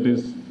wherever it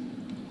is.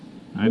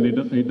 And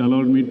it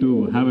allowed me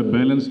to have a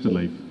balanced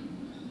life.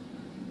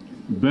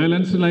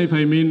 Balanced life,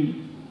 I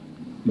mean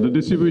the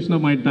distribution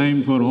of my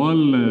time for all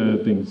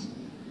things.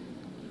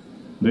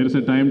 There is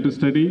a time to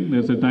study,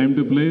 there's a time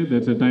to play,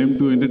 there's a time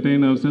to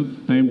entertain ourselves,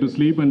 time to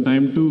sleep, and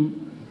time to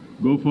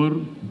go for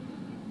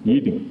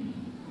eating.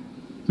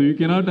 So you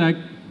cannot act,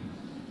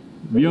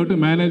 we have to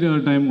manage our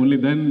time, only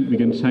then we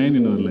can shine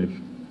in our life.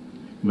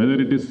 Whether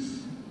it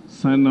is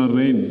sun or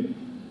rain,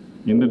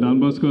 in the Don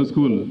Bosco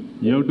school,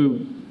 you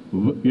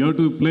have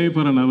to play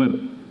for an hour,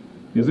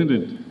 isn't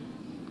it?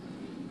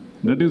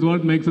 That is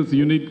what makes us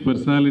unique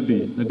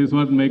personality. That is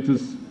what makes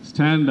us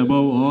stand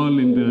above all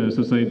in the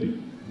society.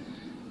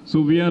 So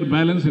we are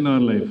balanced in our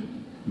life.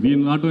 We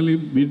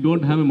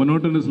don't have a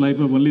monotonous life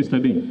of only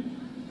studying.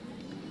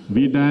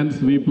 We dance,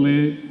 we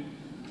play,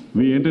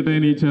 we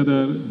entertain each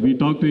other, we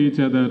talk to each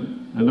other,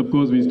 and of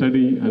course we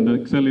study and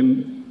excel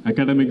in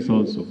academics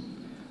also.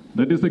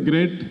 That is the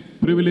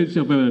great privilege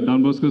of a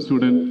Don Bosco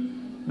student,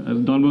 a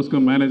Don Bosco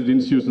managed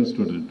institution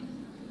student.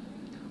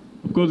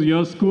 Of course,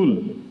 your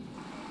school,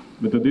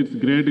 with this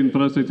great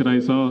infrastructure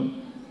I saw,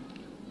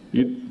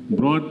 it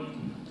brought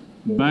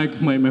back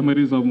my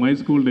memories of my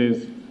school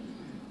days.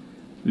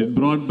 It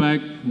brought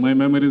back my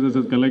memories as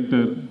a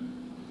collector,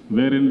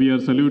 wherein we are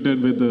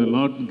saluted with the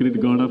Lord, great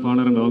God of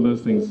honor and all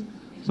those things.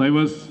 So I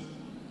was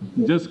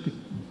just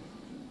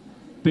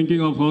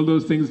thinking of all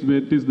those things,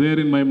 it is there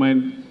in my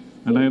mind,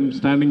 and I am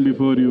standing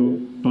before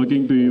you,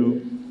 talking to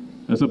you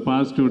as a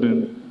past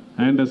student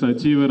and as an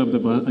achiever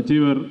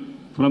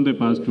from the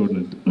past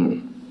student.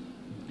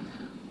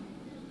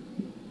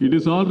 It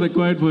is all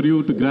required for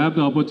you to grab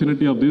the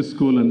opportunity of this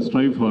school and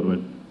strive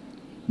forward.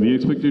 We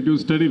expect you to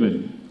study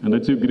well and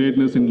achieve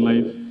greatness in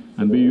life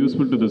and be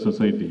useful to the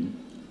society.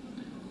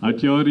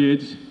 At your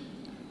age,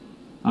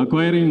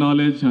 acquiring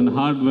knowledge and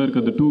hard work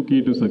are the two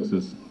keys to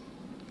success.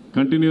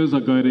 Continuous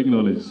acquiring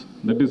knowledge.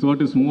 That is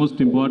what is most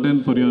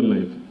important for your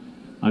life.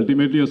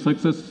 Ultimately, your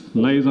success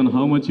lies on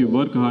how much you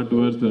work hard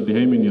towards the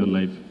aim in your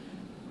life.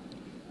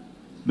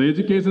 The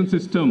education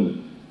system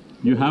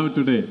you have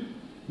today,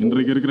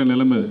 இன்றைக்கு இருக்கிற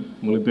நிலைமை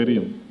உங்களுக்கு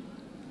தெரியும்.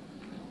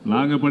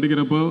 நாங்கள்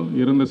படிக்கிறப்போ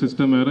இருந்த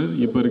system வேறு,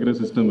 இப்போ இருக்கிற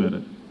சிஸ்டம் வேறு.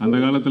 அந்த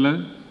காலத்தில்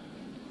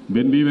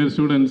when we were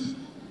students,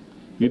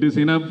 it is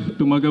enough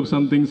to mug up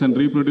some things and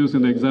reproduce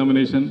in the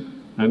examination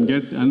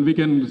and we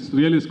can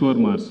really score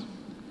marks.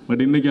 But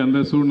இன்னைக்கு அந்த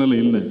சூழ்நிலை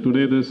இல்லை.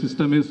 Today the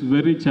system is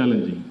very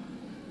challenging.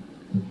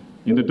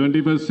 In the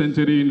 21st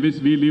century in which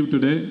we live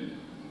today,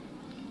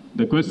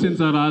 the questions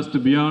are asked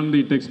beyond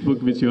the textbook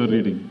which you are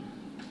reading.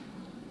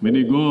 When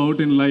you go out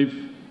in life,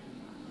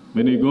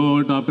 when you go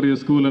out after your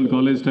school and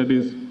college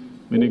studies,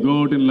 when you go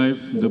out in life,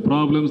 the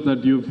problems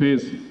that you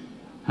face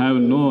have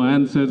no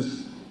answers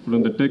from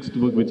the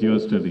textbook which you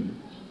are studying.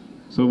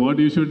 So what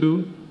you should do?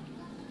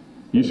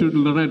 You should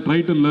try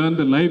to learn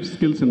the life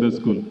skills in the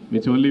school,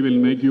 which only will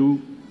make you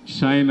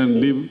shine and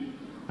live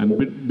and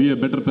be a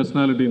better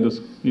personality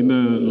in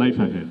the life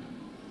ahead.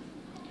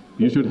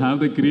 You should have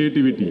the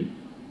creativity.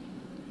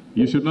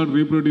 You should not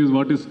reproduce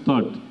what is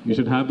taught. You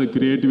should have the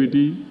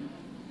creativity.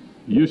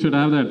 You should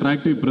have the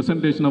attractive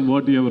presentation of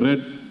what you have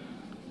read,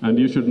 and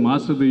you should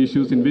master the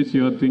issues in which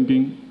you are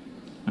thinking,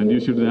 and you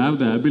should have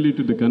the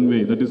ability to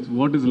convey. That is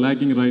what is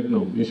lacking right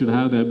now. You should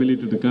have the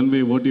ability to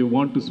convey what you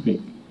want to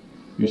speak.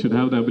 You should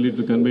have the ability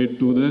to convey it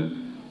to the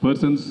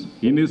persons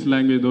in his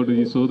language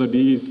so that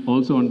he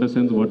also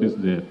understands what is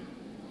there.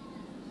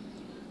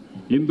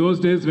 In those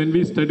days when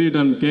we studied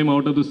and came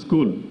out of the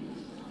school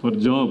for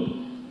job,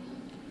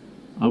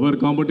 our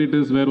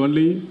competitors were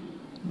only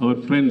our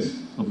friends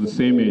of the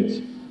same age.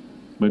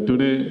 But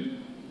today,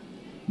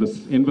 this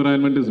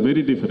environment is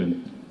very different.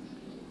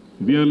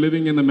 We are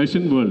living in a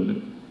machine world.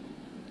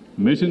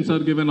 Machines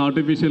are given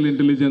artificial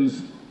intelligence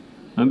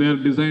and they are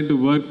designed to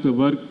work the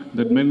work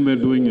that men were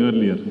doing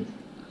earlier.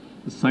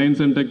 Science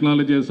and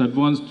technology has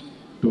advanced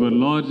to a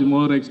large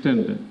more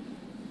extent.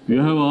 You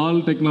have all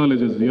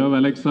technologies. You have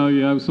Alexa,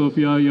 you have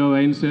Sophia, you have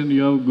Einstein,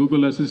 you have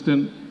Google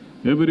Assistant.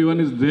 Everyone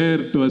is there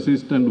to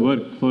assist and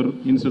work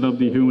instead of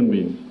the human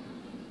being.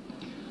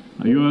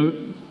 You have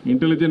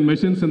intelligent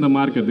machines in the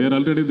market. They are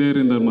already there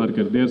in the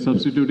market. They are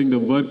substituting the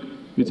work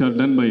which are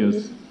done by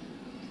us.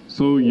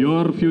 So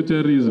your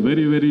future is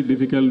very, very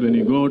difficult when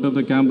you go out of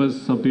the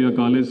campus after your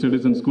college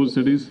studies and school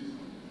studies.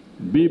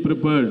 Be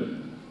prepared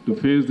to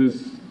face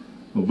these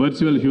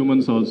virtual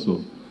humans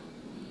also.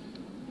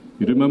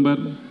 You remember,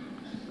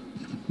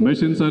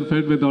 machines are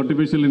fed with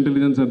artificial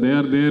intelligence and they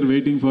are there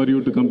waiting for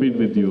you to compete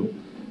with you.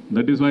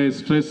 That is why I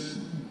stress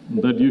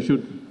that you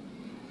should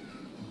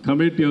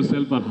commit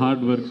yourself for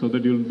hard work so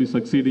that you will be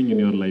succeeding in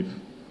your life.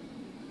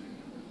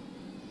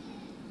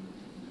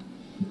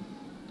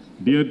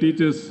 Dear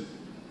teachers,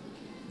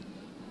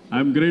 I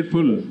am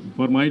grateful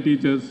for my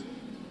teachers.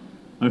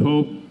 I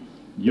hope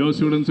your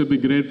students will be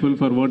grateful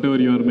for whatever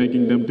you are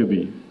making them to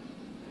be.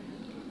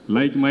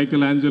 Like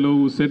Michelangelo,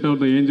 who set out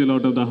the angel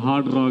out of the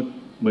hard rock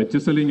by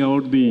chiseling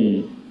out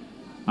the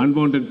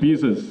unwanted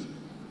pieces,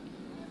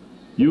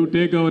 you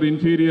take our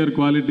inferior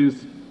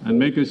qualities and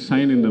make us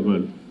shine in the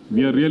world.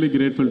 We are really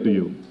grateful to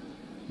you.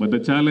 But the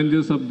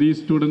challenges of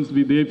these students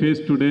they face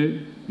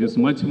today is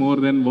much more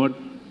than what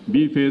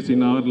we face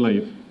in our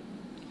life.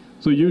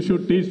 So you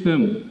should teach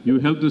them, you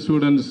help the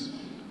students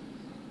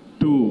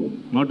to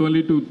not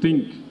only to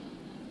think,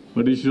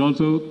 but you should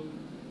also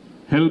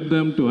help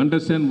them to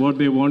understand what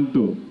they want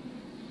to.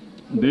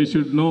 They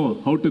should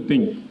know how to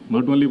think,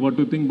 not only what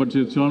to think, but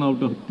should learn how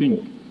to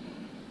think.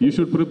 You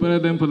should prepare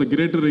them for the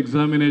greater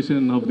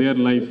examination of their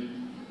life.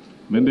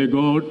 When they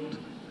go out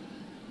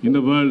in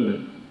the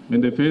world,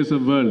 when they face the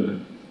world,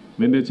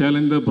 when they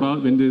challenge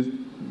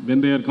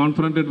when they are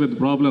confronted with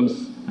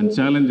problems and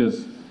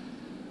challenges,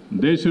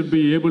 they should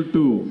be able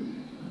to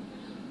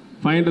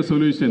find a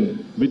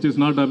solution which is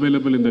not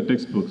available in the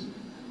textbooks.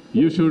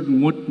 You should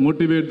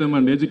motivate them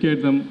and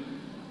educate them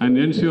and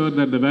ensure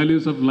that the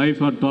values of life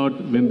are taught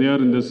when they are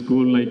in the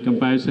school, like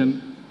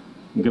compassion,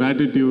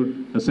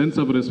 gratitude, a sense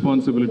of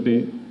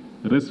responsibility,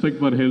 respect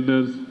for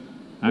elders,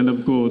 and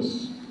of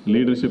course,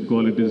 leadership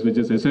qualities, which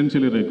is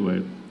essentially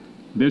required.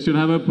 They should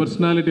have a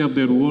personality of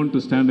their own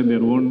to stand in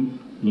their own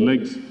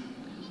legs.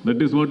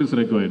 That is what is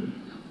required.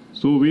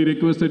 So we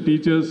request the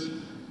teachers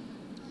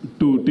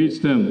to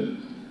teach them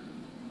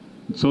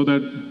so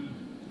that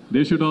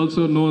they should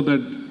also know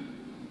that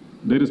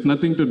there is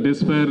nothing to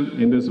despair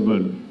in this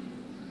world.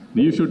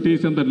 You should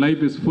teach them that life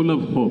is full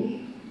of hope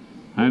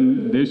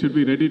and they should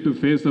be ready to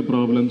face the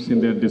problems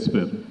in their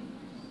despair.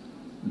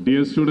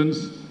 Dear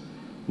students,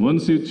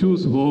 once you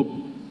choose hope,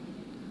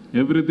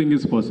 everything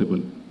is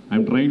possible.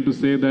 I'm trying to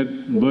say that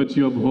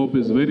virtue of hope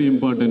is very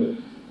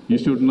important. You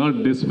should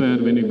not despair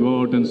when you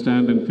go out and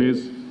stand and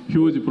face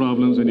huge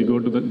problems when you go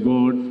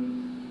out.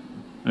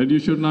 And you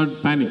should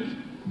not panic.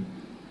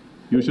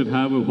 You should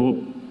have a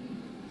hope.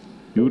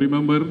 You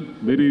remember,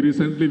 very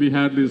recently we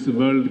had this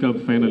World Cup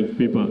final,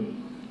 FIFA.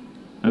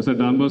 As a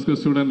Don Bosco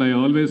student, I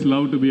always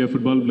loved to be a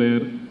football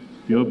player.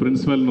 Your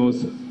principal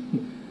knows.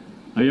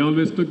 I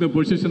always took the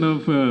position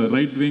of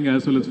right wing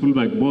as well as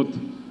fullback, both.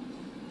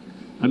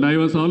 And I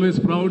was always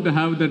proud to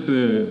have that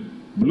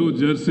blue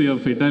jersey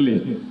of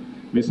Italy.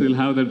 We still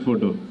have that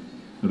photo.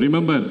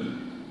 Remember,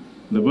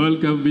 the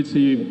World Cup which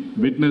he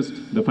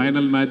witnessed, the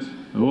final match,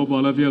 I hope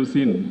all of you have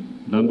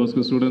seen. Don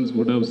Bosco students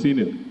would have seen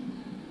it.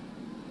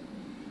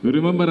 You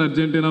remember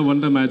Argentina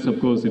won the match, of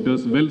course. It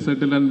was well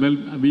settled and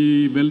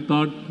we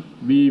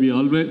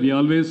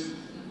always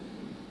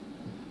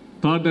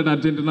thought that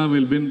Argentina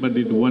will win, but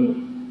it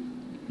won.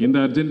 In the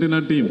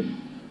Argentina team,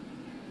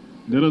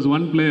 there was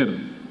one player,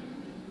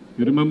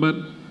 you remember,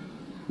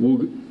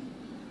 who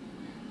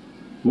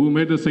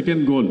made the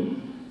second goal.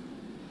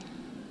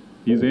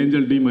 He's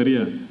Angel Di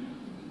Maria.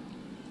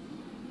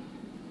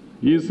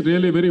 He is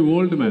really a very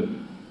old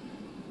man.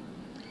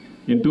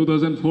 In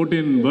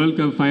 2014 World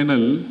Cup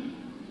final,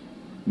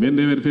 when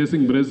they were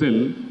facing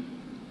Brazil,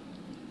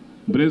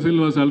 Brazil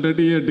was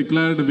already a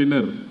declared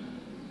winner.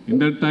 In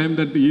that time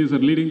that he is a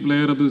leading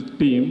player of this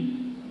team,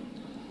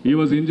 he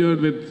was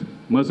injured with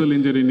muscle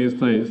injury in his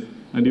thighs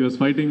and he was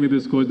fighting with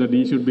his coach that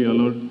he should be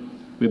allowed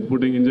with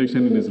putting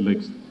injection in his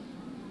legs.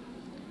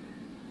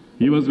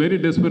 He was very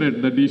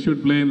desperate that he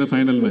should play in the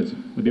final match,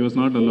 but he was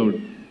not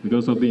allowed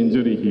because of the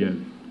injury he had.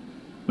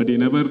 But he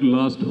never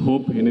lost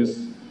hope in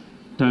his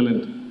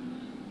talent.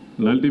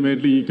 And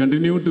ultimately, he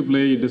continued to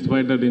play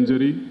despite that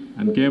injury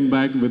and came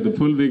back with the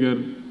full vigor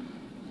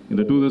in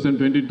the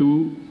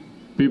 2022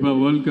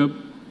 FIFA World Cup.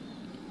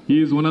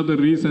 He is one of the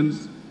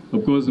reasons,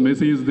 of course,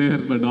 Messi is there,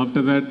 but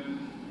after that,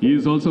 he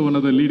is also one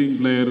of the leading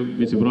players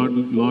which brought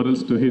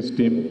laurels to his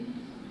team.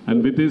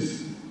 And with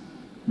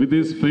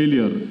his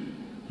failure,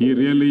 he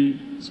really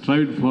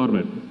strived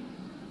forward.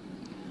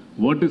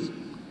 What is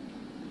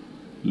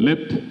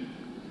left?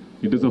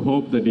 It is a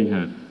hope that he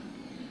had.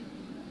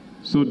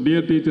 So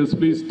dear teachers,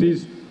 please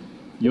teach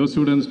your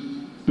students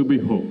to be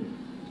hope.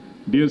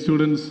 Dear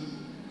students,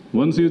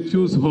 once you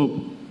choose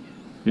hope,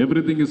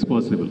 everything is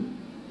possible.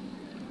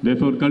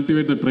 Therefore,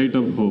 cultivate the trait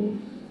of hope.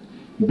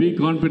 Be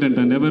confident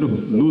and never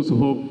lose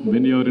hope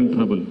when you are in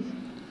trouble.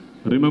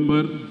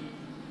 Remember,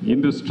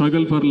 in the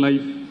struggle for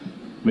life,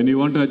 when you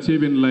want to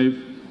achieve in life,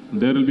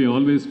 there will be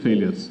always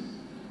failures.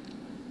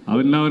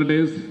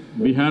 Nowadays,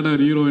 we had a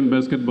hero in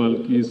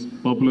basketball. He is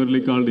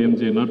popularly called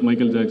MJ, not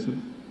Michael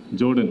Jackson,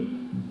 Jordan.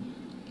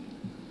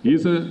 He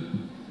is a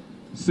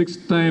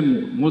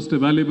 6-time most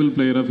valuable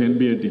player of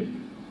NBA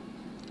team.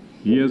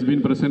 He has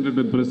been presented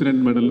with President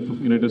Medal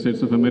of United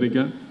States of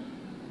America.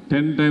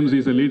 10 times he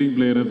is a leading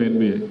player of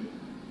NBA.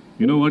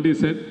 You know what he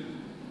said?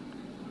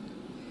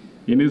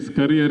 In his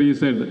career, he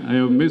said, I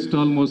have missed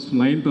almost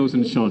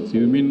 9,000 shots.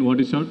 You mean what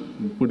is shot?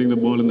 Putting the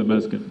ball in the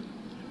basket.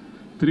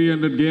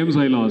 300 games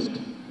I lost.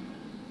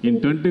 In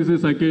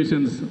 26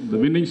 occasions, the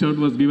winning shot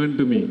was given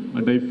to me,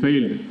 but I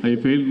failed. I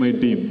failed my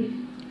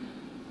team.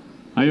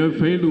 I have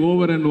failed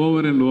over and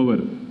over and over.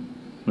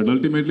 But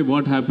ultimately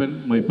what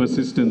happened? My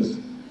persistence.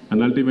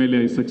 And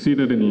ultimately I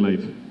succeeded in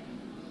life.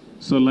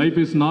 So life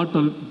is not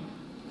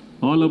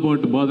all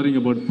about bothering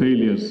about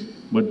failures,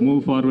 but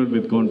move forward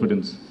with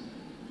confidence.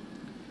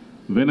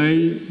 When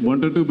I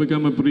wanted to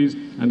become a priest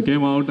and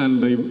came out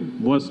and I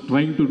was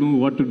trying to know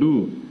what to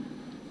do,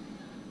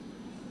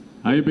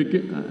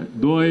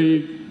 though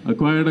I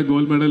acquired a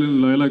gold medal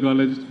in Loyola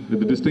College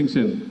with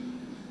distinction,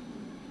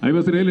 I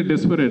was really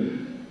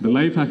desperate. The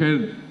life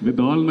ahead, with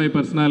all my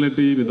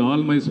personality, with all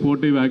my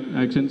sportive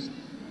actions,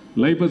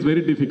 life was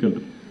very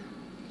difficult.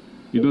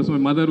 It was my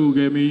mother who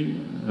gave me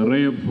a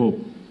ray of hope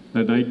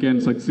that I can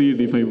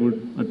succeed if I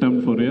would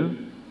attempt for a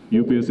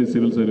UPSC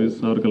civil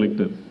service or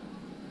collector.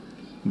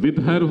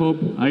 With her hope,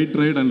 I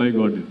tried and I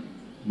got it.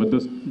 But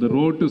the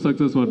road to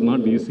success was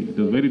not easy. It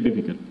was very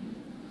difficult.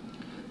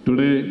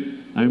 Today,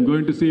 I am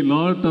going to see a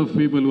lot of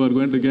people who are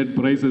going to get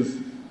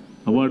prizes,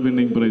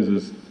 award-winning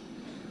prizes.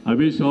 I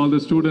wish all the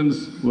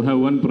students who have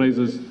won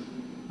prizes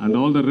and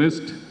all the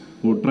rest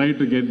who try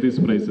to get these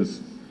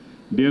prizes.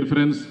 Dear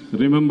friends,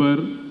 remember,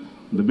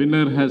 the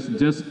winner has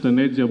just an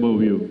edge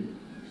above you,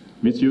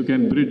 which you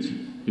can bridge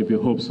if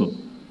you hope so.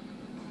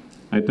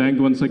 I thank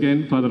once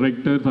again for the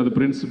rector, for the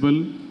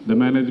principal, the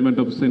management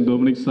of St.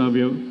 Dominc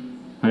Savio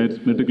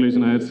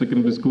Matriculation Higher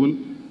Secondary School,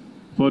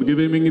 for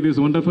giving me this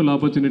wonderful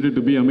opportunity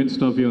to be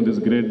amidst of you on this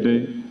great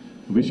day.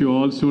 Wish you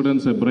all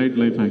students a bright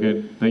life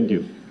ahead. Thank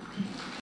you.